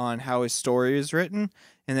 like on how his story is written,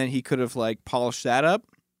 and then he could have like polished that up.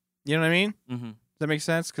 You know what I mean? Mm-hmm. Does that make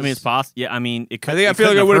sense? I mean, it's possible. Yeah, I mean, it could. I feel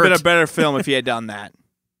like it would have been a better film if he had done that.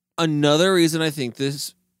 Another reason I think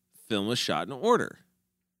this film was shot in order.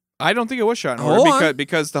 I don't think it was shot in order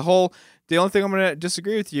because the only thing I'm going to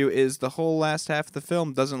disagree with you is the whole last half of the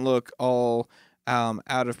film doesn't look all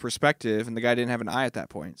out of perspective, and the guy didn't have an eye at that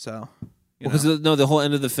point. So, because the whole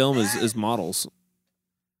end of the film is models.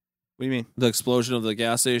 What do you mean? The explosion of the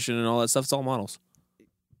gas station and all that stuff, it's all models.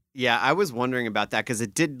 Yeah, I was wondering about that because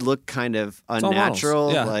it did look kind of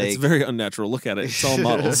unnatural. Yeah, it's very unnatural. Look at it. It's all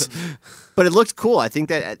models. But it looked cool. I think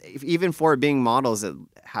that even for it being models, it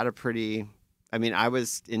had a pretty... I mean, I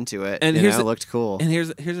was into it, and it looked cool. And here's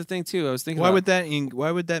the thing, too. I was thinking why would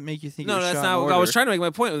that make you think it was that's shot not in order? I was trying to make my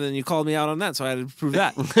point, but then you called me out on that, so I had to prove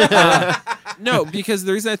that. No, because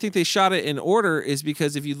the reason I think they shot it in order is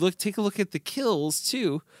because if you take a look at the kills,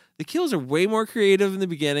 too, the kills are way more creative in the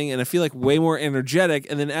beginning, and I feel like way more energetic.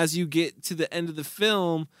 And then as you get to the end of the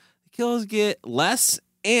film, the kills get less,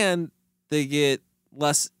 and they get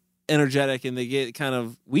less energetic, and they get kind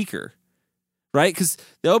of weaker, right? Because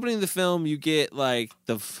the opening of the film, you get like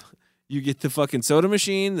the fucking soda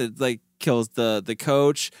machine that like kills the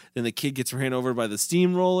coach. Then the kid gets ran over by the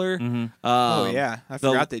steamroller. Mm-hmm. Oh yeah, I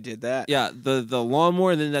forgot they did that. Yeah, the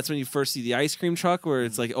lawnmower. And then that's when you first see the ice cream truck, where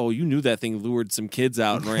it's like, oh, you knew that thing lured some kids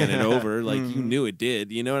out and ran it over. Like you knew it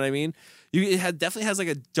did. You know what I mean? Definitely has like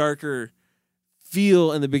a darker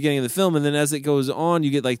feel in the beginning of the film, and then as it goes on,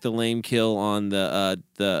 you get like the lame kill on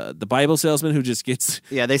the Bible salesman who just gets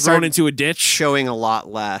they thrown into a ditch, showing a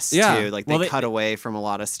lot less too. Like they cut away from a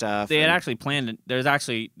lot of stuff. They had actually planned. There's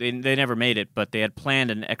actually they never made it, but they had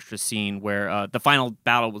planned an extra scene where the final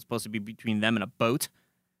battle was supposed to be between them and a boat,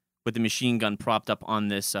 with the machine gun propped up on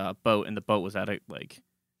this boat, and the boat was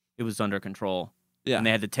it was under control. Yeah, and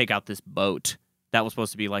they had to take out this boat. That was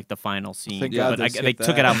supposed to be like the final scene, but they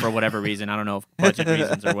took it out for whatever reason. I don't know if budget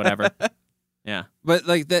reasons or whatever. Yeah, but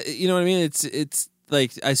like that, you know what I mean? It's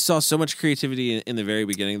like I saw so much creativity in the very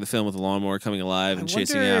beginning of the film with the lawnmower coming alive and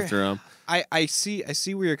chasing after him. I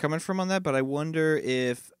see where you're coming from on that, but I wonder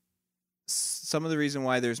if some of the reason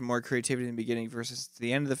why there's more creativity in the beginning versus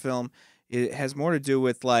the end of the film, it has more to do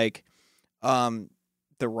with like the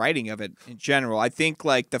writing of it in general. I think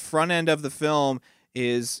like the front end of the film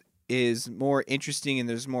is more interesting, and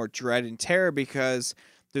there's more dread and terror because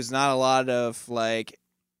there's not a lot of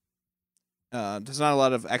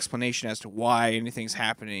explanation as to why anything's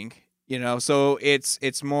happening, so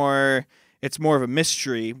it's more of a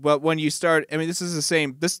mystery. But when you start, I mean, this is the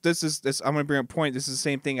same, this I'm going to bring up a point. This is the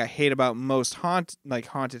same thing I hate about most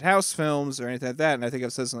haunted house films or anything like that. And I think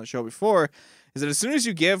I've said this on the show before, is that as soon as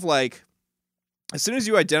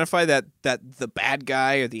you identify that the bad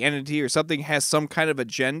guy or the entity or something has some kind of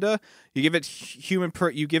agenda, you give it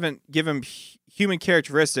give him human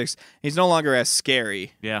characteristics. He's no longer as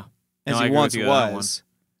scary, as he once was.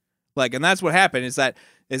 Like, and that's what happened. Is that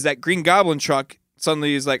Green Goblin truck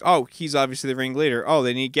suddenly is like, oh, he's obviously the ringleader. Oh,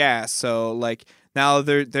 they need gas, so like now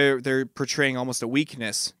they're portraying almost a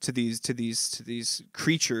weakness to these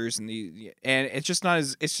creatures, and it's just not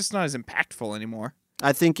as impactful anymore.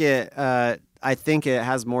 I think it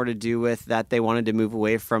has more to do with that they wanted to move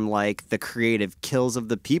away from like the creative kills of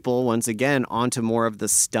the people once again onto more of the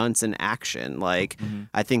stunts and action. Like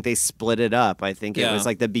I think they split it up. I think it was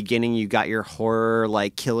like the beginning you got your horror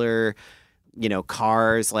like killer,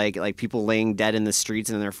 cars like people laying dead in the streets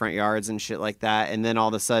and in their front yards and shit like that. And then all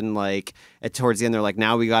of a sudden like towards the end they're like,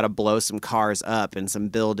 now we got to blow some cars up and some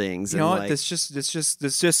buildings. You know what? This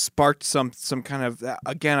just sparked some kind of,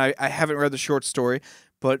 again, I haven't read the short story,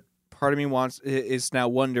 but part of me is now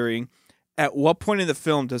wondering, at what point in the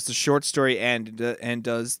film does the short story end and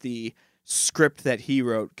does the script that he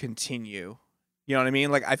wrote continue? You know what I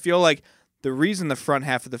mean? Like, I feel like the reason the front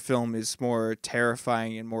half of the film is more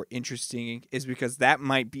terrifying and more interesting is because that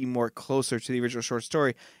might be more closer to the original short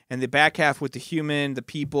story, and the back half with the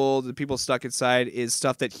people stuck inside is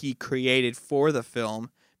stuff that he created for the film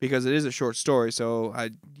because it is a short story. So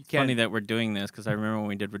you can't. Funny that we're doing this because I remember when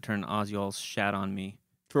we did Return Oswald's Shat on Me.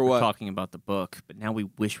 For what? talking about the book, but now we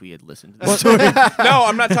wish we had listened to the story. No,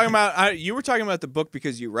 I'm not talking about. You were talking about the book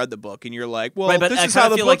because you read the book, and you're like, "Well, Right, but this I is how kinda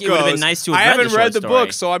the feel book like it would've goes." been nice to have I read the haven't read short the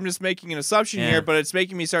book, story. so I'm just making an assumption Yeah. here. But it's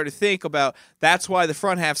making me start to think about. That's why the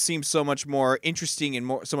front half seems so much more interesting and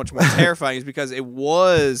so much more terrifying, is because it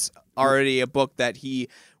was already a book that he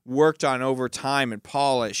worked on over time and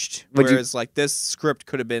polished. Whereas, like, this script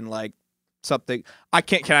could have been like something.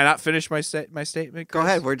 Can I not finish my statement? Go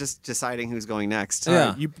ahead. We're just deciding who's going next. All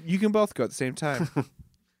right, you can both go at the same time.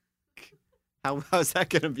 How's that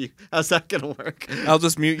gonna be? How's that gonna work? I'll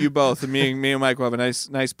just mute you both, and me and Mike will have a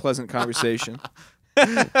nice, pleasant conversation.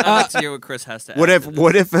 I'd like to hear what Chris has to add.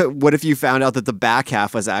 What if you found out that the back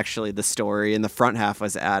half was actually the story and the front half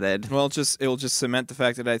was added? Well, it will just cement the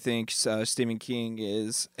fact that I think Stephen King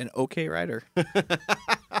is an okay writer.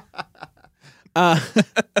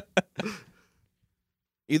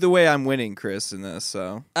 Either way, I'm winning, Chris, in this.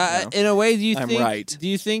 So, in a way, I'm think? right. Do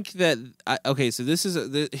you think that? Okay, so this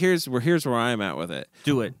is here's where I'm at with it.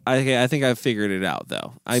 Do it. I think I've figured it out,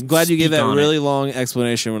 though. I'm glad you gave that really long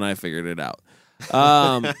explanation when I figured it out.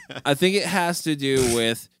 I think it has to do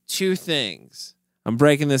with two things. I'm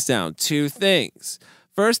breaking this down. Two things.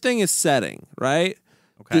 First thing is setting, right?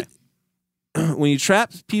 Okay. When you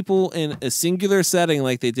trap people in a singular setting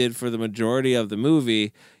like they did for the majority of the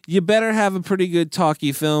movie, you better have a pretty good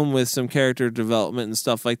talky film with some character development and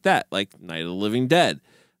stuff like that, like Night of the Living Dead,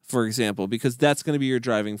 for example, because that's going to be your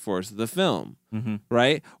driving force of the film,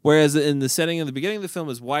 right? Whereas in the setting of the beginning of the film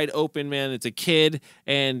is wide open, man. It's a kid,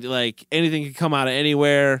 and like anything can come out of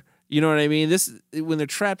anywhere. You know what I mean? This when they're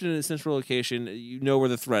trapped in a central location, you know where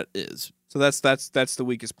the threat is. So that's the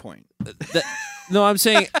weakest point. No, I'm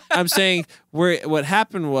saying where what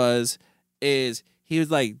happened is he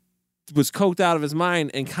was coked out of his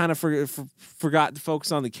mind and kind of forgot to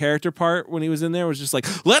focus on the character part when he was in there. Was just like,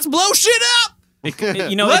 let's blow shit up.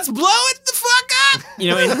 Let's blow it the fuck up.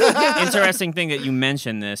 Interesting thing that you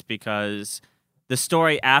mentioned this, because the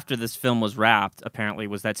story after this film was wrapped apparently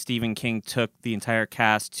was that Stephen King took the entire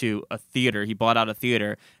cast to a theater. He bought out a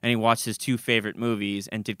theater and he watched his two favorite movies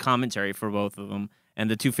and did commentary for both of them. And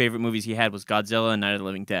the two favorite movies he had was Godzilla and Night of the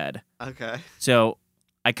Living Dead. Okay. So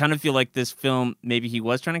I kind of feel like this film, maybe he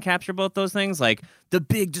was trying to capture both those things, like the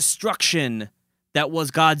big destruction that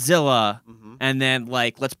was Godzilla, and then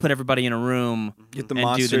like let's put everybody in a room Get the and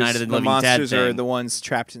monsters. do the Night of the Living Dead monsters thing. are the ones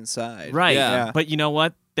trapped inside. Right. Yeah. But you know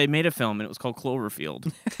what? They made a film and it was called Cloverfield.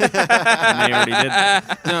 And they already did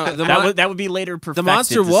that. No, that would be later perfected. The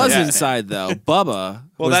monster to was some inside though. Bubba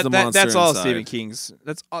Well, was the monster that's all inside. Stephen King's.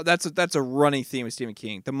 That's a running theme of Stephen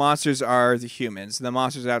King. The monsters are the humans. The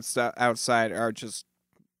monsters outside are just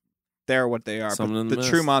they're what they are. Someone in But the the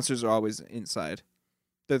true mist. monsters are always inside.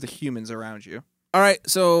 They're the humans around you. All right,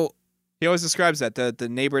 so He always describes that the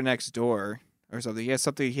neighbor next door or something. He has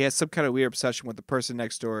some kind of weird obsession with the person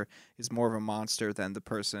next door is more of a monster than the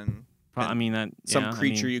person. I mean, some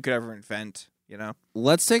creature you could ever invent. You know.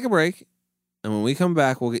 let's take a break, and when we come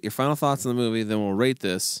back, we'll get your final thoughts on the movie. Then we'll rate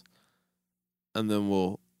this, and then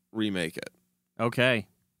we'll remake it. Okay.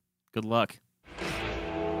 Good luck.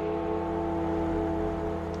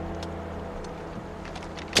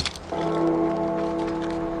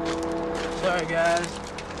 Sorry, guys.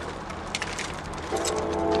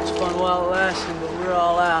 It's fun while it lasted, but we're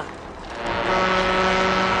all out.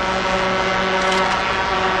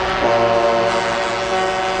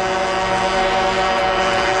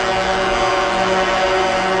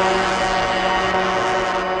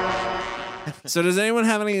 So, does anyone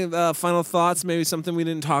have any final thoughts? Maybe something we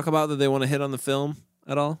didn't talk about that they want to hit on the film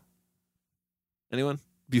at all? Anyone?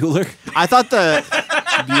 Bueller? I thought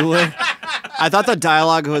the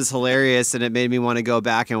dialogue was hilarious, and it made me want to go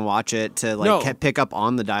back and watch it to like pick up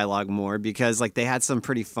on the dialogue more because like they had some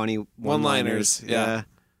pretty funny one-liners. Yeah.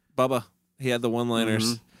 Bubba, he had the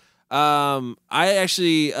one-liners. I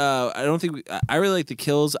actually, I don't think I really like the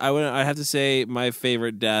kills. I have to say my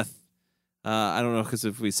favorite death. I don't know because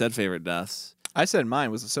if we said favorite deaths, I said mine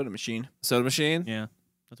was a soda machine. Soda machine. Yeah,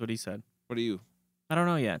 that's what he said. What are you? I don't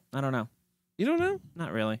know yet. I don't know. You don't know?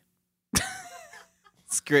 Not really.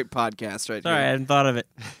 It's a great podcast right Sorry, I here. hadn't thought of it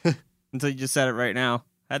until you just said it right now.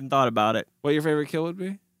 Hadn't thought about it. What your favorite kill would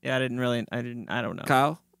be? Yeah, I don't know.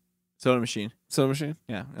 Kyle? Soda machine. Soda machine?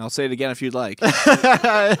 Yeah, and I'll say it again if you'd like.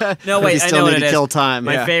 No, wait, we I still know what need it to is. kill time.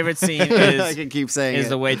 My Yeah. favorite scene I can keep saying is it.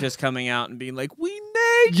 the waitress coming out and being like, "We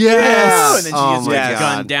made Yes! you!" And then she Oh gets my like, God.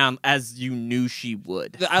 gunned down as you knew she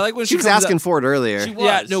would. I like when She was comes asking out, for it earlier. She was.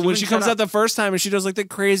 Yeah, no, She when she wouldn't comes shut out the first time and she does like the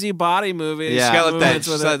crazy body movie. Yeah. She's got like that, movements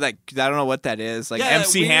she's with got it. that. I don't know what that is. Like Yeah,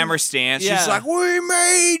 MC weird- Hammer stance. Yeah. She's like, "We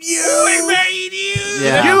made you. We made you.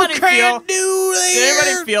 Yeah. You Anybody can't do Did this."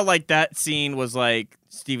 anybody feel like that scene was like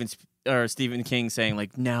Stephen King saying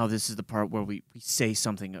like, now this is the part where we say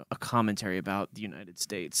something, a commentary about the United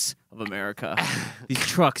States of America. These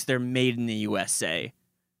trucks, they're made in the USA.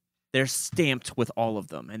 They're stamped with all of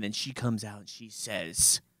them. And then she comes out and she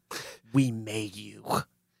says, we made you. And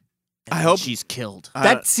I hope she's killed.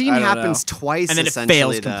 That scene happens twice, and then it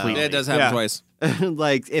fails completely. Yeah, it does happen twice.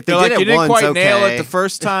 Like if They're they like, did you it didn't once, quite okay. nail it the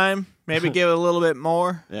first time. Maybe give it a little bit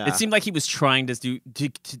more. Yeah. It seemed like he was trying to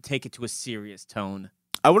take it to a serious tone.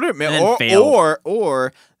 I would admit,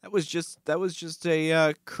 or that was just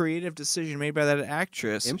a creative decision made by that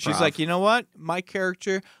actress. Improv. She's like, you know what, my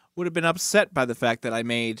character would have been upset by the fact that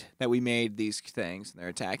we made these things and they're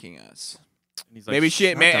attacking us. And he's like, Maybe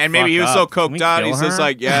 "Shut the maybe he was fuck so up. Can we coked out. kill He's just her?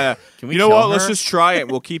 like, yeah, Can we you know kill what? Let's her? just try it.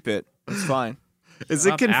 We'll keep it. It's fine. Is it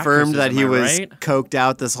Stop confirmed that actresses, he am I was right? coked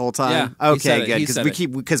out this whole time? Yeah, he said Okay, it. good. He Because said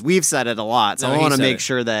it. because we've said it a lot, so No, I he want to said make it.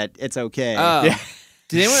 sure that it's okay.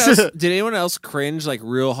 Did anyone else cringe like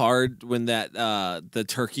real hard when that the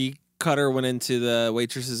turkey cutter went into the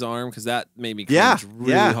waitress's arm? Because that made me cringe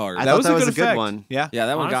really hard. I thought that was a effect. good one. Yeah,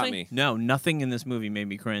 that one got Honestly, me. No, nothing in this movie made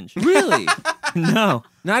me cringe. Really? No.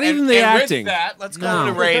 Not even the acting. With that, let's go No.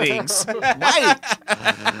 to the ratings.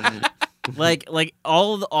 like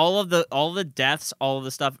all of the deaths, all of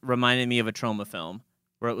the stuff reminded me of a trauma film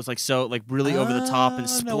where it was like so like really over the top and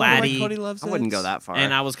splatty. I wouldn't go that far.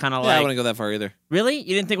 And I was kind of Yeah, I like, wouldn't go that far either. really?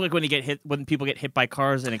 You didn't think like when people get hit by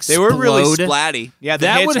cars and They explode? were really splatty. Yeah, the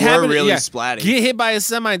That hits would were happen. really yeah. splatty. Get hit by a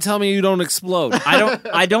semi and tell me you don't explode.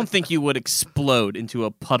 I don't think you would explode into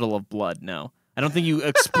a puddle of blood. No, I don't think you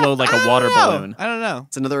explode like a water balloon. I don't know.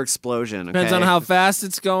 It's another explosion. Okay? Depends on how fast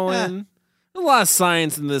it's going. There's a lot of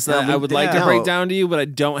science in this that I would like to break down to you, but I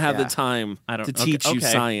don't have the time to teach you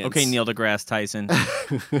science. Okay, Neil deGrasse Tyson.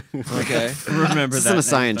 Okay. Remember This that. isn't a next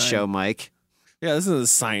science time. show, Mike. Yeah, this is a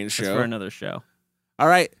science It's show. for another show. All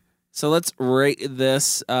right. So let's rate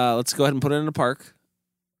this. Let's go ahead and put it in a park.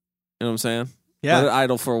 You know what I'm saying? Yeah. Let it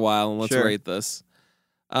idle for a while and let's Sure. rate this.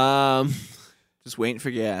 Just waiting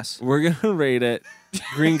for gas. We're going to rate it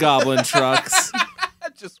Green Goblin Trucks.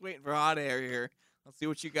 Just waiting for hot air here. Let's see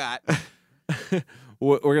what you got.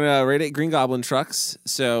 We're going to rate it Green Goblin Trucks.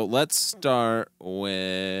 So let's start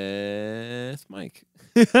with Mike.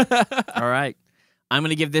 All right. I'm going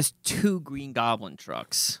to give this 2 Green Goblin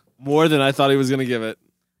trucks. More than I thought he was going to give it.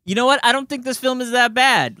 You know what? I don't think this film is that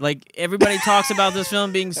bad. Like, everybody talks about this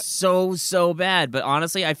film being so bad, but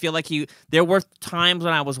honestly, I feel like there were times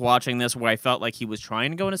when I was watching this where I felt like he was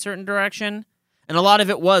trying to go in a certain direction, and a lot of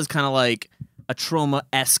it was kind of like a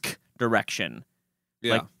trauma-esque direction.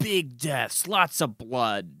 Yeah. Like, big deaths, lots of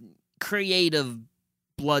blood, creative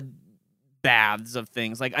blood baths of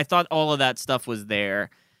things. Like, I thought all of that stuff was there,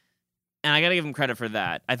 and I gotta give him credit for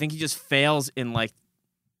that. I think he just fails in, like,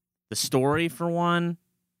 the story, for one.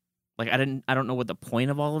 Like, I don't know what the point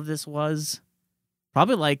of all of this was.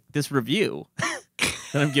 Probably like this review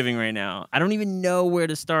that I'm giving right now. I don't even know where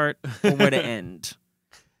to start or where to end.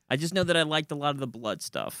 I just know that I liked a lot of the blood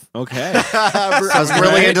stuff. Okay. I was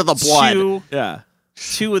really into the blood. Yeah.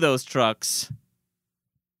 2 of those trucks.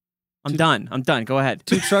 I'm done. Go ahead.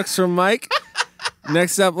 2 trucks from Mike.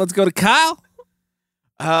 Next up, let's go to Kyle.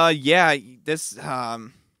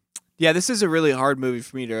 This is a really hard movie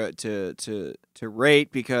for me to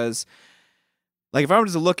rate because, like, if I were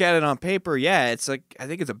to look at it on paper, it's like I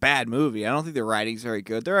think it's a bad movie. I don't think the writing's very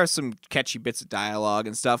good. There are some catchy bits of dialogue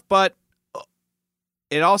and stuff, but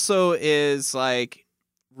it also is like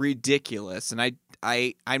ridiculous. And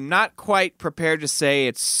I'm not quite prepared to say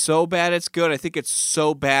it's so bad it's good. I think it's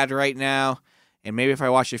so bad right now. And maybe if I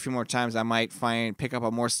watch it a few more times, I might pick up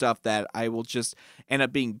on more stuff that I will just end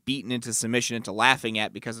up being beaten into submission, into laughing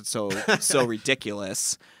at because it's so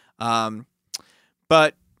ridiculous.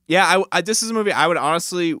 But yeah, this is a movie I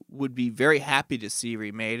would be very happy to see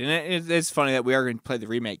remade. And it's funny that we are going to play the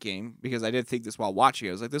remake game because I did think this while watching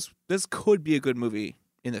it. I was like, this could be a good movie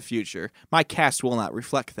in the future. My cast will not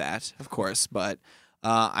reflect that, of course, but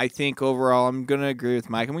I think overall I'm going to agree with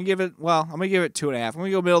Mike. I'm going to give it 2.5. I'm going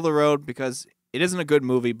to go middle of the road because it isn't a good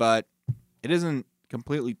movie, but it isn't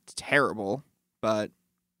completely terrible. But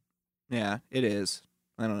yeah, it is.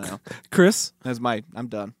 I don't know. Chris? I'm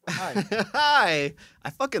done. Hi. I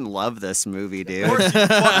fucking love this movie, dude. Of course you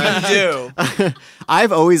fucking do.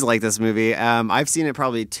 I've always liked this movie. I've seen it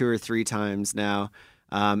probably 2 or 3 times now.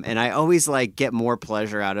 And I always get more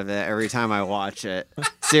pleasure out of it every time I watch it.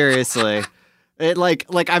 Seriously. It like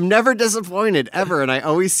I'm never disappointed ever, and I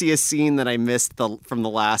always see a scene that I missed from the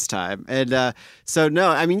last time. And so no,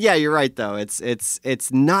 I mean, yeah, you're right though.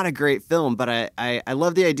 It's not a great film, but I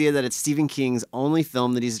love the idea that it's Stephen King's only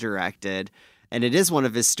film that he's directed, and it is one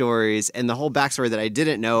of his stories, and the whole backstory that I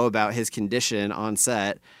didn't know about his condition on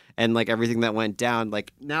set and like everything that went down.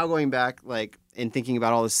 Like now going back, like and thinking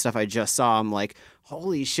about all this stuff I just saw, I'm like,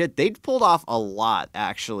 holy shit, they pulled off a lot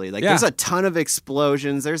actually. Like there's a ton of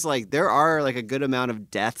explosions. There are like a good amount of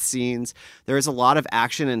death scenes. There's a lot of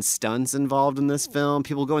action and stunts involved in this film.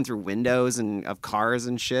 People going through windows and of cars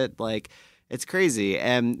and shit. Like it's crazy.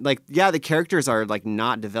 And like, yeah, the characters are like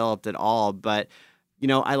not developed at all, but you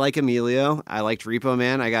know, I like Emilio. I liked Repo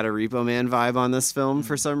Man. I got a Repo Man vibe on this film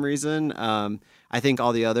for some reason. I think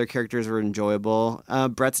all the other characters were enjoyable.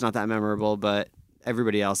 Brett's not that memorable, but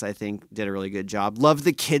everybody else, I think, did a really good job. Love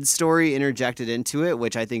the kid story interjected into it,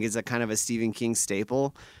 which I think is a kind of a Stephen King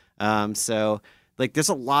staple. So, like, there's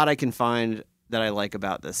a lot I can find that I like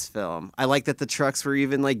about this film. I like that the trucks were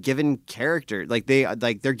even like given character, like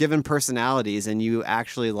they're given personalities, and you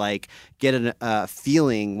actually like get a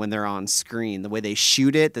feeling when they're on screen. The way they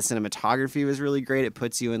shoot it, the cinematography was really great. It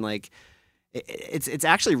puts you in like. It's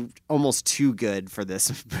actually almost too good for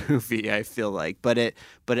this movie, I feel like, but it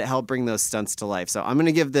helped bring those stunts to life. So I'm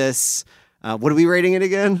gonna give this. What are we rating it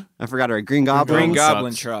again? I forgot. Our Green Goblin. Green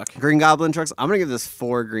Goblin truck. Green Goblin trucks. I'm gonna give this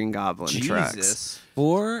 4 Green Goblin trucks.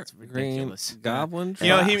 4 Green Goblin trucks. You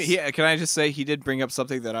know, he can I just say he did bring up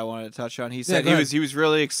something that I wanted to touch on. He said he was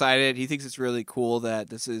really excited. He thinks it's really cool that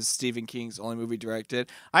this is Stephen King's only movie directed.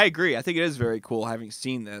 I agree. I think it is very cool having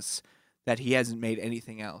seen this. That he hasn't made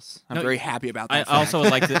anything else. I'm very happy about that. I would also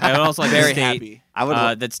like to very state happy.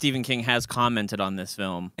 That Stephen King has commented on this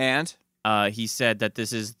film, and he said that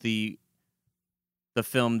this is the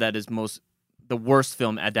film that is the worst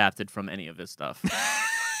film adapted from any of his stuff.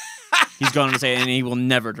 He's going to say, and he will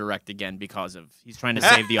never direct again because he's trying to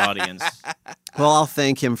save the audience. Well, I'll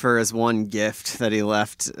thank him for his one gift that he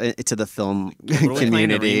left to the film community.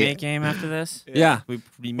 Playing a remake game after this? Yeah.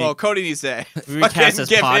 Well, Cody needs to recast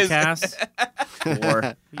this podcast. What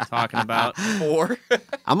are you talking about?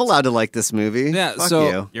 I'm allowed to like this movie. Yeah, Fuck so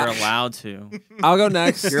you. You're allowed to. I'll go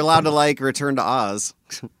next. You're allowed to like Return to Oz.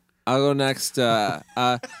 I'll go next.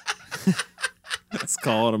 Let's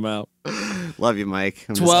call him out. Love you, Mike.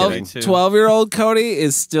 I'm 12-year-old Cody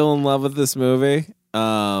is still in love with this movie.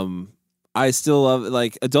 I still love it.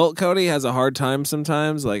 Like, adult Cody has a hard time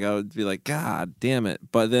sometimes. Like, I would be like, God damn it.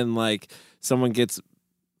 But then, like, someone gets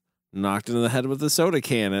knocked into the head with a soda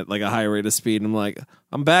can at, like, a high rate of speed. And I'm like,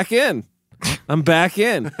 I'm back in. I'm back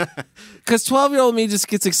in. Because 12-year-old me just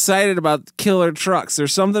gets excited about killer trucks.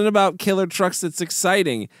 There's something about killer trucks that's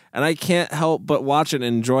exciting, and I can't help but watch it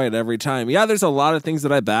and enjoy it every time. Yeah, there's a lot of things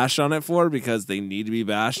that I bash on it for because they need to be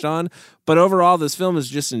bashed on, but overall, this film is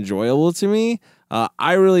just enjoyable to me.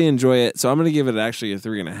 I really enjoy it, so I'm going to give it actually a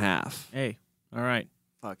 3.5. Hey, all right.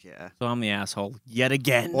 Fuck yeah. So I'm the asshole yet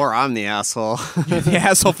again. Or I'm the asshole. You're the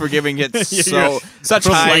asshole for giving it such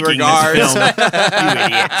for high liking regards. You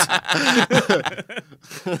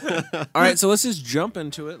idiot. All right, so let's just jump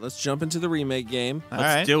into it. Let's jump into the remake game.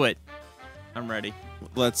 Let's do it. I'm ready.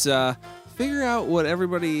 Let's figure out what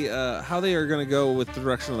everybody, how they are going to go with the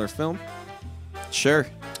direction of their film. Sure.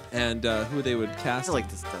 And who they would I cast. feel like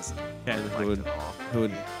this doesn't. Who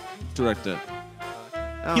would direct it.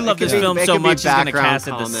 He loved this film so much he's going to cast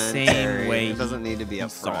it the same way it doesn't need to be he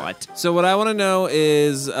saw it. So what I want to know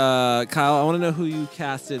is, Kyle, I want to know who you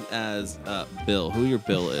casted as Bill. Who your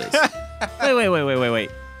Bill is.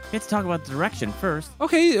 Wait. We have to talk about the direction first.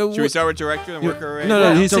 Okay. Should we start with director and work our way?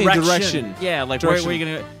 No, he's saying direction. Yeah, like direction. where are you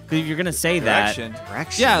going to... Because if you're going to say Direction.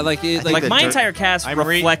 Yeah, like my entire cast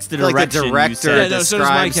reflects the direction like the director you said. Yeah, no, so does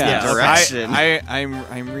my describes the cast. direction.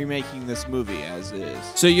 I'm remaking this movie as is.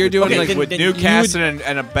 So you're doing like with new cast and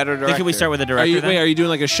a better director. Can we start with the director? Are you doing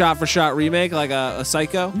like a shot-for-shot remake, like a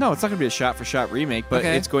Psycho? No, it's not going to be a shot-for-shot remake, but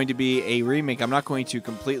it's going to be a remake. I'm not going to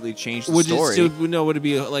completely change the story. Would it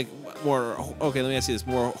be like more? Okay, let me ask you this: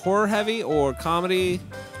 more horror heavy or comedy?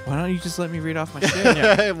 Why don't you just let me read off my shit?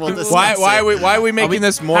 Yeah. Why are we making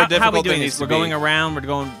this more difficult how we doing than it this? needs to We're be? going around. We're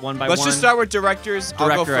going one by one. Let's just start with directors. I'll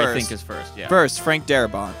go Director, first. I think, is first. Yeah. First, Frank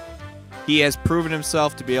Darabont. He has proven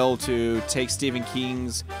himself to be able to take Stephen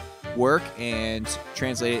King's work and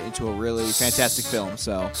translate it into a really fantastic film.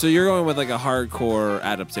 So you're going with like a hardcore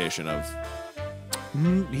adaptation of.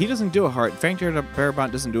 He doesn't do it hard. Frank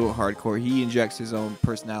Darabont doesn't do it hardcore. He injects his own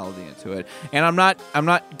personality into it. And I'm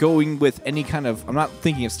not going with any kind of. I'm not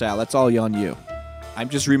thinking of style. That's all on you. I'm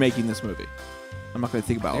just remaking this movie. I'm not going to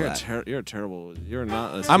think about all that. You're terrible. You're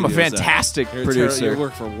not. I'm a fantastic producer. You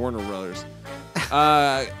work for Warner Brothers.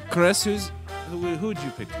 Chris, Who would you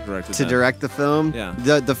pick to direct it? To direct the film? Yeah.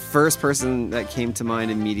 The first person that came to mind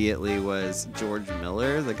immediately was George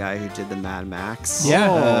Miller, the guy who did the Mad Max.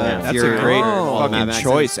 That's a great fucking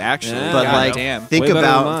choice, actually. Yeah. But God like, damn. think Way better than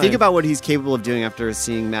about mine. what he's capable of doing after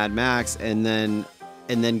seeing Mad Max, and then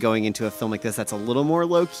going into a film like this that's a little more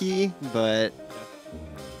low key, but.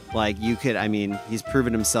 Like he's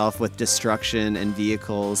proven himself with destruction and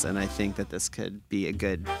vehicles, and I think that this could be a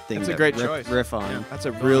good thing. That's a to great choice. riff on. Yeah. That's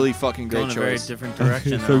a really fucking Going great a very choice. different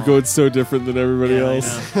direction. I'm going so different than everybody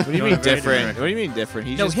else. What do you mean different? What do you mean different?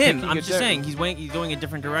 He's No, just him. picking I'm a just saying he's going a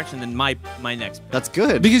different direction than my next. That's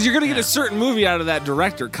good. Because you're gonna get a certain movie out of that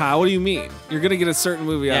director, Kyle. What do you mean? You're gonna get a certain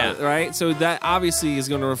movie out of it, right? So that obviously is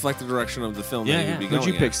going to reflect the direction of the film that you'd be going.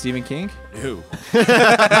 Who'd you pick, at. Stephen King? Who?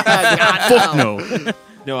 Fuck no.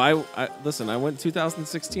 No, I listen. I went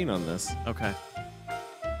 2016 on this. Okay.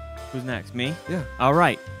 Who's next? Me? Yeah. All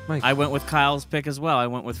right. Mike. I went with Kyle's pick as well. I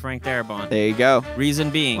went with Frank Darabont. There you go.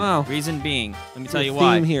 Reason being. Wow. Reason being. Let me tell you Theme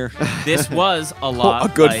why. here. This was a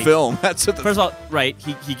lot. A good like- film. That's what the First of all, right?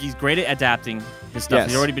 He's great at adapting his stuff. Yes.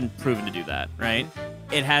 He's already been proven to do that, right?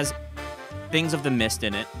 It has things of the mist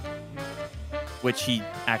in it, which he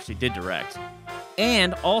actually did direct.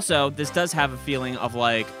 And also, this does have a feeling of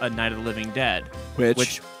like a Night of the Living Dead.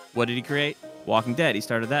 Which What did he create? Walking Dead. He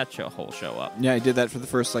started that whole show up. Yeah, he did that for the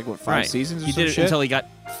first, 5 seasons or He some did it shit? until he got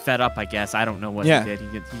fed up, I guess. I don't know what Yeah. he did.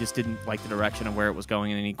 He just didn't like the direction of where it was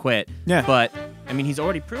going, and then he quit. Yeah. But, he's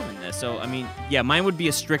already proven this. So, mine would be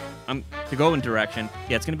a strict... to go in direction,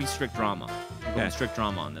 it's going to be strict drama. I'm going strict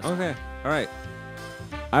drama on this. Okay. All right.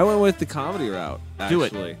 I went with the comedy route. Do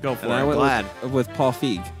Actually. it. Go for And it. I went Glad. with Paul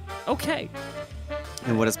Feig. Okay.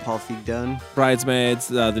 And what has Paul Feig done? Bridesmaids,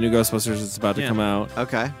 the new Ghostbusters that's about to come out.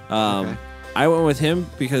 Okay. Okay. I went with him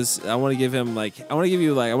because I want to give him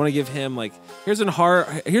here's a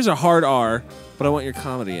hard R, but I want your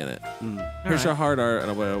comedy in it. Here's your hard R, and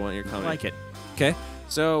I want your comedy. I like it. Okay.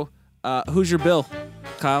 So, who's your Bill,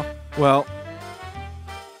 Kyle? Well,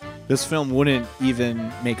 this film wouldn't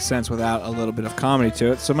even make sense without a little bit of comedy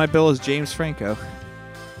to it. So my bill is James Franco.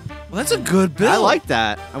 Well, that's a good Bill. I like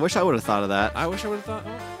that. I wish I would have thought of that. I wish I would have thought.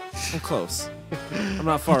 Oh, I'm close. I'm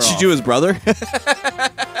not far Did off. you do his brother?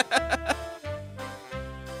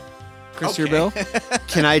 Chris, your Bill?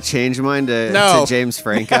 Can I change mine to James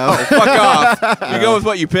Franco? No, fuck off. You go with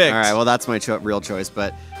what you picked. All right, well, that's my real choice.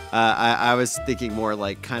 But I was thinking more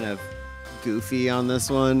like kind of goofy on this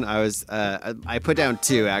one. I put down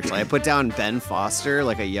two, actually. I put down Ben Foster,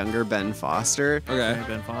 like a younger Ben Foster. Okay.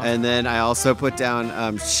 Ben Foster. And then I also put down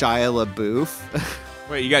Shia LaBeouf.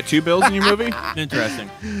 Wait, you got two bills in your movie? Interesting.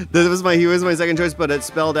 He was my second choice, but it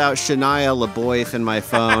spelled out Shania LaBeouf in my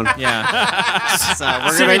phone. Yeah. So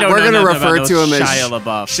we're gonna refer to him as Shia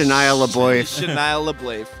LaBeouf. Shania LaBeouf.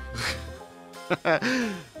 Shania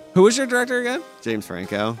LaBeouf. Who was your director again? James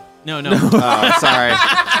Franco. No. Oh, sorry.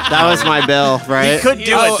 That was my bill, right? He could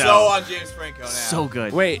do Oh, it, so though. on James Franco now. So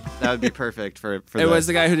good. Wait, That would be perfect for it was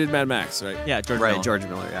the guy who did Mad Max, right? Yeah, George right, Miller. George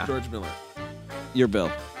Miller, yeah. George Miller. Your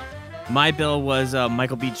Bill. My bill was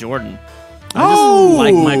Michael B. Jordan. Oh! I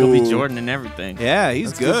just like Michael B. Jordan and everything. Yeah, he's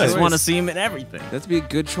That's good. I just choice. want to see him in everything. That'd be a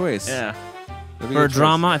good choice. Yeah. That'd be For a good choice.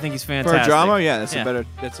 drama, I think he's For fantastic. a drama, yeah, that's Yeah.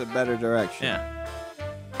 a better direction. Yeah.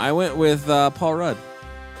 I went with Paul Rudd.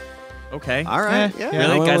 Okay. All right. Yeah.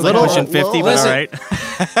 Really? well, Guys little- pushing 50, but listen. all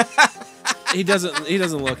right. He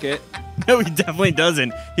doesn't look it. No, he definitely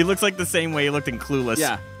doesn't. He looks like the same way he looked in Clueless.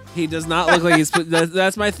 Yeah. He does not look like he's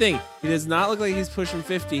that's my thing. He does not look like he's pushing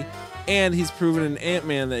 50, and he's proven in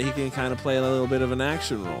Ant-Man that he can kind of play a little bit of an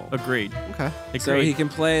action role. Agreed. Okay. So he can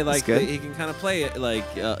play like good. he can kind of play it like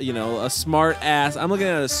a smart ass. I'm looking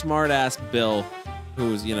at a smart ass Bill,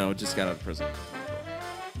 who's just got out of prison.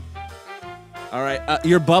 All right,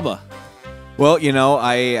 you're Bubba. Well,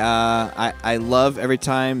 I love every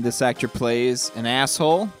time this actor plays an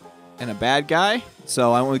asshole and a bad guy.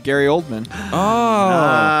 So I went with Gary Oldman. Oh,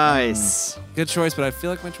 Nice. good choice, but I feel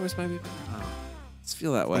like my choice might be better. Let's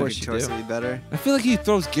feel that way. Of course, choice would be better. I feel like he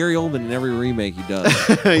throws Gary Oldman in every remake he does.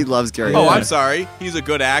 He loves Gary. Oh, Oldman. I'm sorry. He's a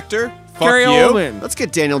good actor. Fuck Gary you. Oldman. Let's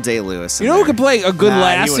get Daniel Day-Lewis. You know who can play a good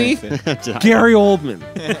Nah, you lassie? wouldn't fit. Gary Oldman.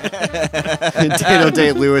 Daniel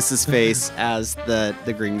Day-Lewis's face as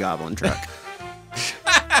the Green Goblin truck.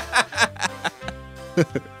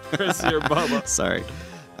 Chris, you're Bubba. Sorry.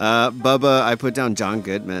 Bubba, I put down John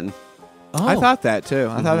Goodman. Oh, I thought that too.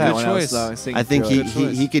 I thought that Good when choice. I was thinking I think through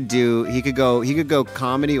he it. could go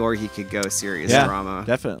comedy or he could go serious Yeah, drama.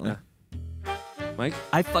 definitely. Mike.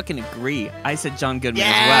 I fucking agree. I said John Goodman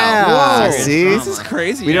Yeah. as well. Whoa. Serious See? drama. This is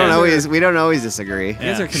crazy. We You don't guys always disagree. You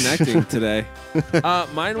guys are connecting today.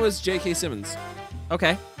 Mine was J.K. Simmons.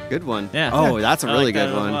 Okay. Good one. Yeah. Oh, that's a I really like that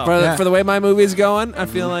good as one. well. For the way my movie's going, I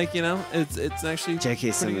feel like it's actually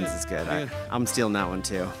J.K. Simmons is good. I'm stealing that one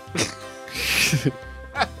too.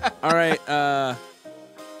 All right,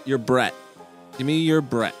 your Brett. Give me your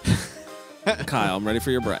Brett. Kyle, I'm ready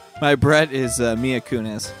for your Brett. My Brett is Mia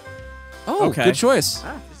Kunis. Oh, Okay. good choice.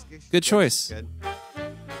 Good choice. Good.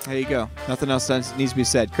 There you go. Nothing else needs to be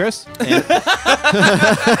said. Chris?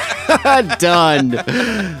 Done.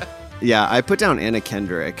 Yeah, I put down Anna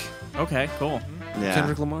Kendrick. Okay, cool. Yeah.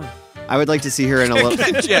 Kendrick Lamar. I would like to see her in a little.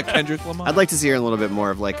 Yeah, Kendrick Lamar. I'd like to see her in a little bit more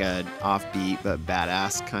of like a offbeat but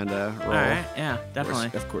badass kind of role. All right. Yeah, definitely.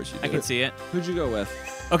 Of course you do. I can see it. Who'd you go with?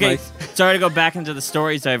 Okay, Mike? sorry to go back into the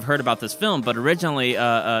stories I've heard about this film, but originally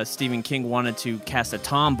Stephen King wanted to cast a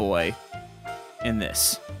tomboy in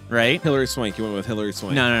this, right? Hilary Swank. You went with Hilary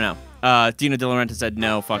Swank. No. Dino De Laurentiis said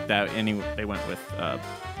no, fuck that, and they went with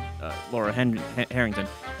Laura Harrington.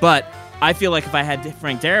 But I feel like if I had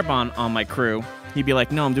Frank Darabont on my crew, he'd be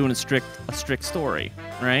like, no, I'm doing a strict story,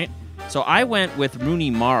 right? So I went with Rooney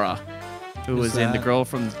Mara, who was in The Girl with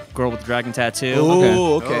the Dragon Tattoo.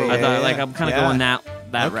 Oh, okay. I thought, I'm kind of going that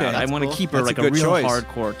Okay, route. I want to cool. keep her That's like a a good real choice.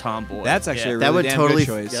 hardcore tomboy. That's actually a That really would damn totally.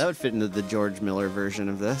 good choice. Yeah, that would fit into the George Miller version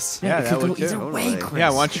of this. Yeah, that would either too. way, Chris. Yeah,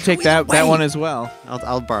 why don't you take that one as well?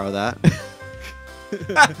 I'll borrow that.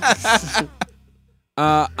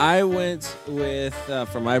 I went with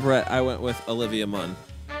for my Brett. I went with Olivia Munn.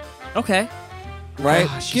 Okay. Right?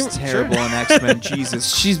 Oh, she's terrible in X-Men.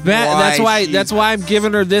 Jesus, She's bad. That's why I'm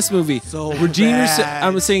giving her this movie. So redeem yourself. bad.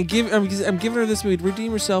 I'm saying I'm giving her this movie.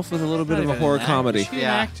 Redeem herself with a little bit of a horror comedy.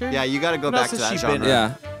 Yeah, you got to go What back else to has that she been genre. in?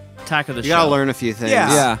 Yeah. Attack of the You Show. got to learn a few things.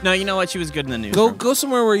 Yeah. No, you know what? She was good in the news. Go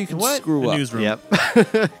somewhere where you can screw The up. newsroom. Yep.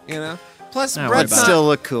 You know. Plus, Not Brett's worried about Still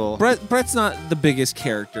look cool. Brett's not the biggest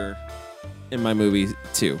character in my movie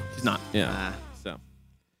too. She's not. Yeah. So.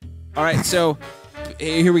 All right. So.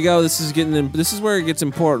 Here we go. This is where it gets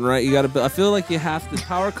important, right? You got to. I feel like you have the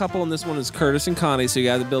power couple in this one is Curtis and Connie, so you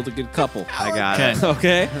got to build a good couple. I got Okay. it.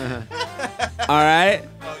 Okay. All right.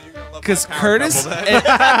 Because Curtis,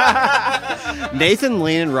 Nathan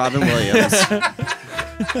Lane and Robin Williams. We're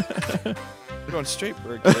going straight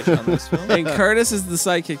Bergdorf on this film. and Curtis is the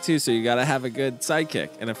sidekick too, so you got to have a good sidekick.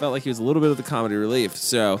 And I felt like he was a little bit of the comedy relief.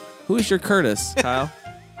 So, who is your Curtis, Kyle?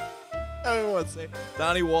 I don't want to say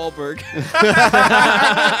Donnie Wahlberg. Really?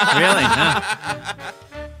 Huh.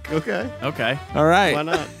 Okay. Okay. All right. Why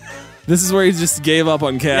not? This is where he just gave up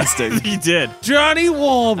on casting. He did. Johnny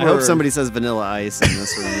Wahlberg. I hope somebody says Vanilla Ice in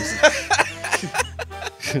this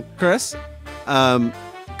one. Chris.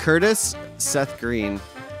 Curtis, Seth Green.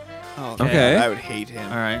 Oh, Okay. I would hate him.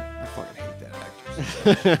 All right. I fucking hate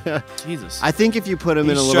that actor. Jesus. I think if you put him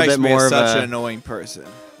He in a little strikes bit me more as of such an a, annoying person.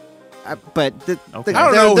 but Okay. I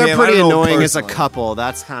don't know they're him. pretty I don't know annoying as a personally. couple.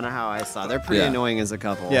 That's kind of how I saw. They're pretty Yeah. annoying as a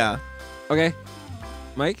couple. Yeah. Okay.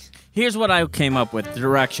 Mike. Here's what I came up with. The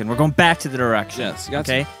direction. We're going back to the direction. Yes, you got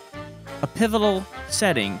okay. A pivotal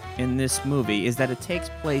setting in this movie is that it takes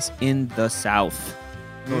place in the South,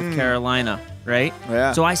 North Carolina, right?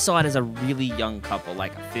 Yeah. So I saw it as a really young couple,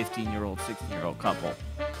 like a 15-year-old, 16-year-old couple.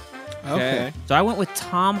 Okay. So I went with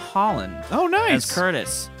Tom Holland Oh, nice. as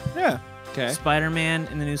Curtis. Yeah. Okay. Spider-Man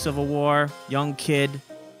in the new Civil War, young kid,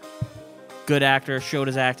 good actor, showed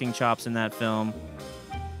his acting chops in that film.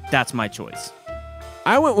 That's my choice.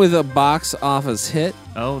 I went with a box office hit.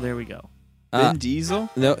 Oh, there we go. Vin Diesel?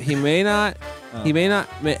 No, he may not. Oh. He may not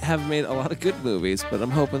have made a lot of good movies, but I'm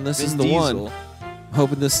hoping this is the Vin one. Diesel. I'm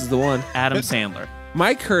hoping this is the one. Adam Sandler.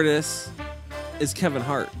 Mike Curtis is Kevin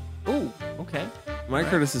Hart. Ooh, okay. Mike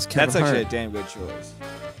Curtis is Kevin That's Hart. actually a damn good choice.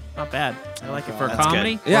 Not bad. I like it for That's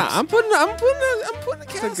comedy. Yeah, Works. I'm putting a That's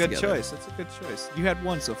cast a good together. choice. That's a good choice. You had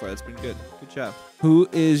one so far. That's been good. Good job. Who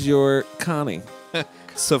is your Connie?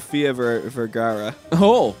 Sofia Vergara.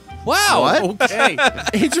 Oh, wow. What? Okay.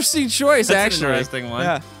 Interesting choice, That's an actually. interesting one.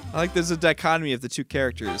 Yeah. I like there's a dichotomy of the two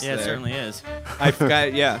characters. Yeah, it there. certainly is. I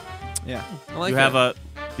forgot. Yeah. Yeah. I like You that. have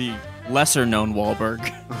the lesser known Wahlberg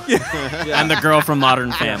and the girl from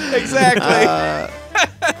Modern Family. Exactly.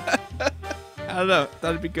 I don't know.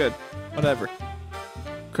 That'd be good. Whatever.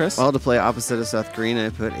 Chris. Well, to play opposite of Seth Green, I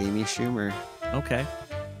put Amy Schumer. Okay.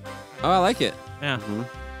 Oh, I like it. Yeah,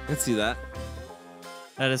 Let's see that.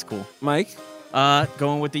 that is cool. Mike.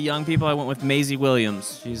 Going with the young people, I went with Maisie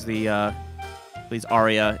Williams. She's the plays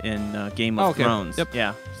Arya in Game of Okay. Thrones. Yep.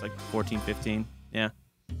 Yeah, she's like 14, 15. Yeah.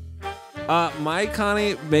 My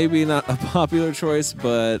Connie, maybe not a popular choice,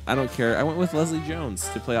 but I don't care. I went with Leslie Jones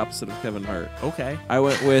to play opposite of Kevin Hart. Okay. I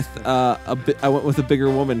went with I went with a bigger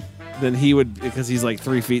woman than he would because he's like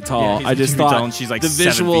 3 feet tall. Yeah, he's I just 2 feet thought tall and she's like the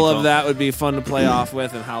 7 visual feet of tall. that would be fun to play off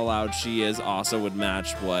with, and how loud she is also would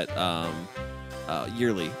match what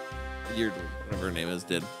Yearly, whatever her name is,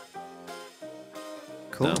 did.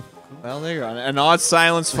 Cool. So. Well, there you go. An odd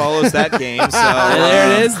silence follows that game. So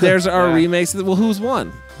there it is. There's our remakes. Well, who's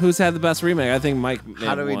won? Who's had the best remake? I think Mike may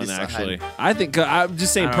How do have we won, decide? actually. I think I'm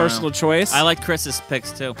just saying I don't personal know. choice. I like Chris's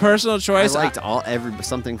picks too. Personal choice. I liked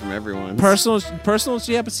something from everyone. Personal.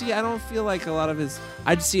 Yeah, but see, I don't feel like a lot of his.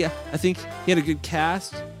 I think he had a good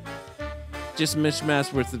cast. Just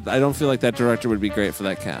mismatched with. I don't feel like that director would be great for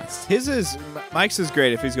that cast. Mike's is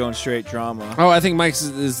great if he's going straight drama. Oh, I think Mike's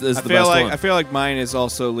is the best one. I feel like mine is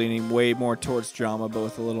also leaning way more towards drama, but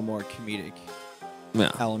with a little more comedic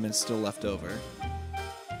elements still left over.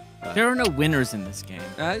 There are no winners in this game.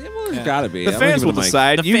 Well, there's got to be. The fans will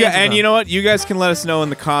decide. You know what? You guys can let us know in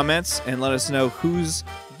the comments and let us know whose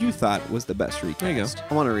you thought was the best recast. There you go.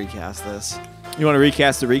 I want to recast this. You want to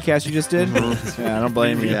recast the recast you just did? Yeah, I don't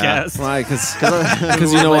blame you. Recast. Why?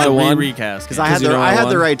 Because you know I won. Recast. Because I had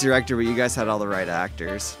the right director, but you guys had all the right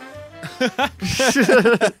actors.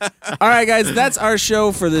 All right, guys, that's our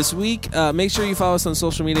show for this week. Make sure you follow us on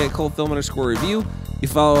social media at @ColdFilm_review. You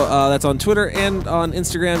follow that's on Twitter and on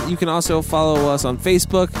Instagram. You can also follow us on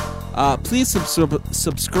Facebook. Please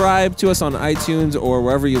subscribe to us on iTunes or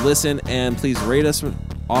wherever you listen, and please rate us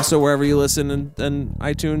also wherever you listen and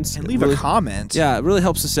iTunes. And leave a comment. Yeah, it really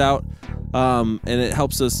helps us out, and it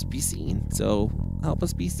helps us be seen. So help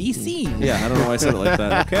us be seen. Yeah, I don't know why I said it like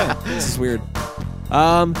that. Okay, this is weird.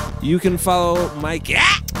 You can follow Mike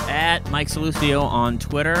at Mike Salucio on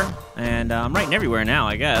Twitter, and I'm writing everywhere now,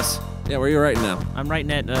 I guess. Yeah, where are you writing now? I'm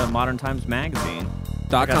writing at Modern Times Magazine.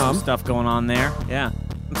 .com. Got some stuff going on there. Yeah,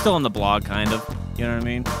 I'm still on the blog, kind of. You know what I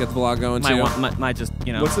mean? Get the blog going too. Might just,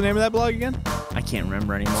 you know. What's the name of that blog again? I can't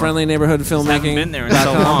remember anymore. Friendly Neighborhood Filmmaking. Haven't been there in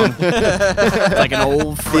so long. It's like an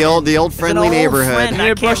old friend. The old friendly neighborhood. You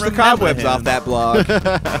need to brush the cobwebs off that blog.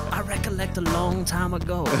 I recollect a long time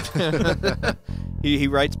ago. He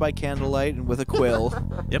writes by candlelight and with a quill.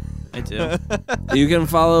 Yep, I do. You can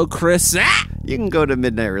follow Chris. You can go to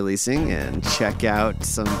Midnight Releasing and check out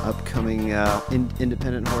some upcoming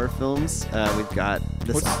independent horror films. We've got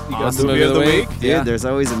this awesome movie of the week. Dude, there's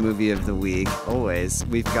always a movie of the week. Always.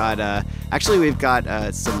 We've got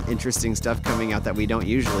some interesting stuff coming out that we don't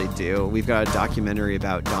usually do. We've got a documentary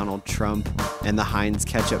about Donald Trump and the Heinz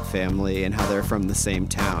ketchup family and how they're from the same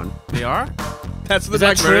town. They are? That's what the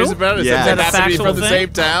that documentary is true? about. Yeah. Is that a has to be factual from the thing? same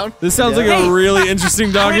town? This sounds like a really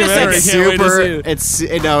interesting documentary. It's Can't wait to see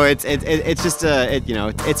it. It's just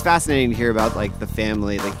it's fascinating to hear about like the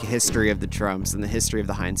family, like the history of the Trumps and the history of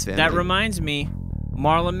the Heinz family. That reminds me,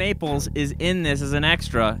 Marla Maples is in this as an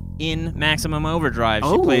extra in Maximum Overdrive.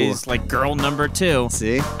 She plays like girl number 2.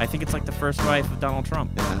 See? I think it's like the first wife of Donald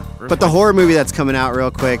Trump. Yeah. First But the wife. horror movie that's coming out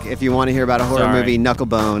real quick, if you want to hear about a horror Sorry. movie,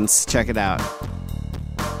 Knucklebones, check it out.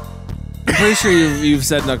 I'm pretty sure you've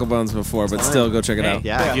said Knucklebones before, but still go check it out.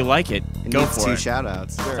 Yeah. If you like it, It go needs for 2 it.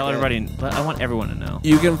 shout-outs. Tell everybody. I want everyone to know.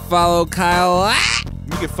 You can follow Kyle.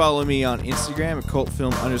 You can follow me on Instagram at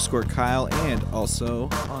cultfilm_Kyle and also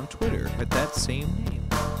on Twitter at that same name.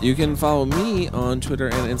 You can follow me on Twitter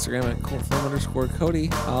and Instagram at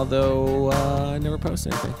cultfilm_Cody, although I never post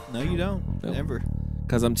anything. No, you don't. Nope. Never.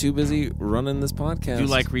 Because I'm too busy running this podcast. Do you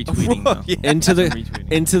like retweeting though? Yeah.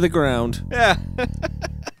 into the ground. Yeah.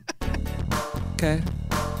 Okay.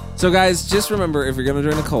 So guys, just remember, if you're going to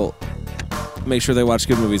join a cult, make sure they watch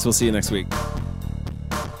good movies. We'll see you next week.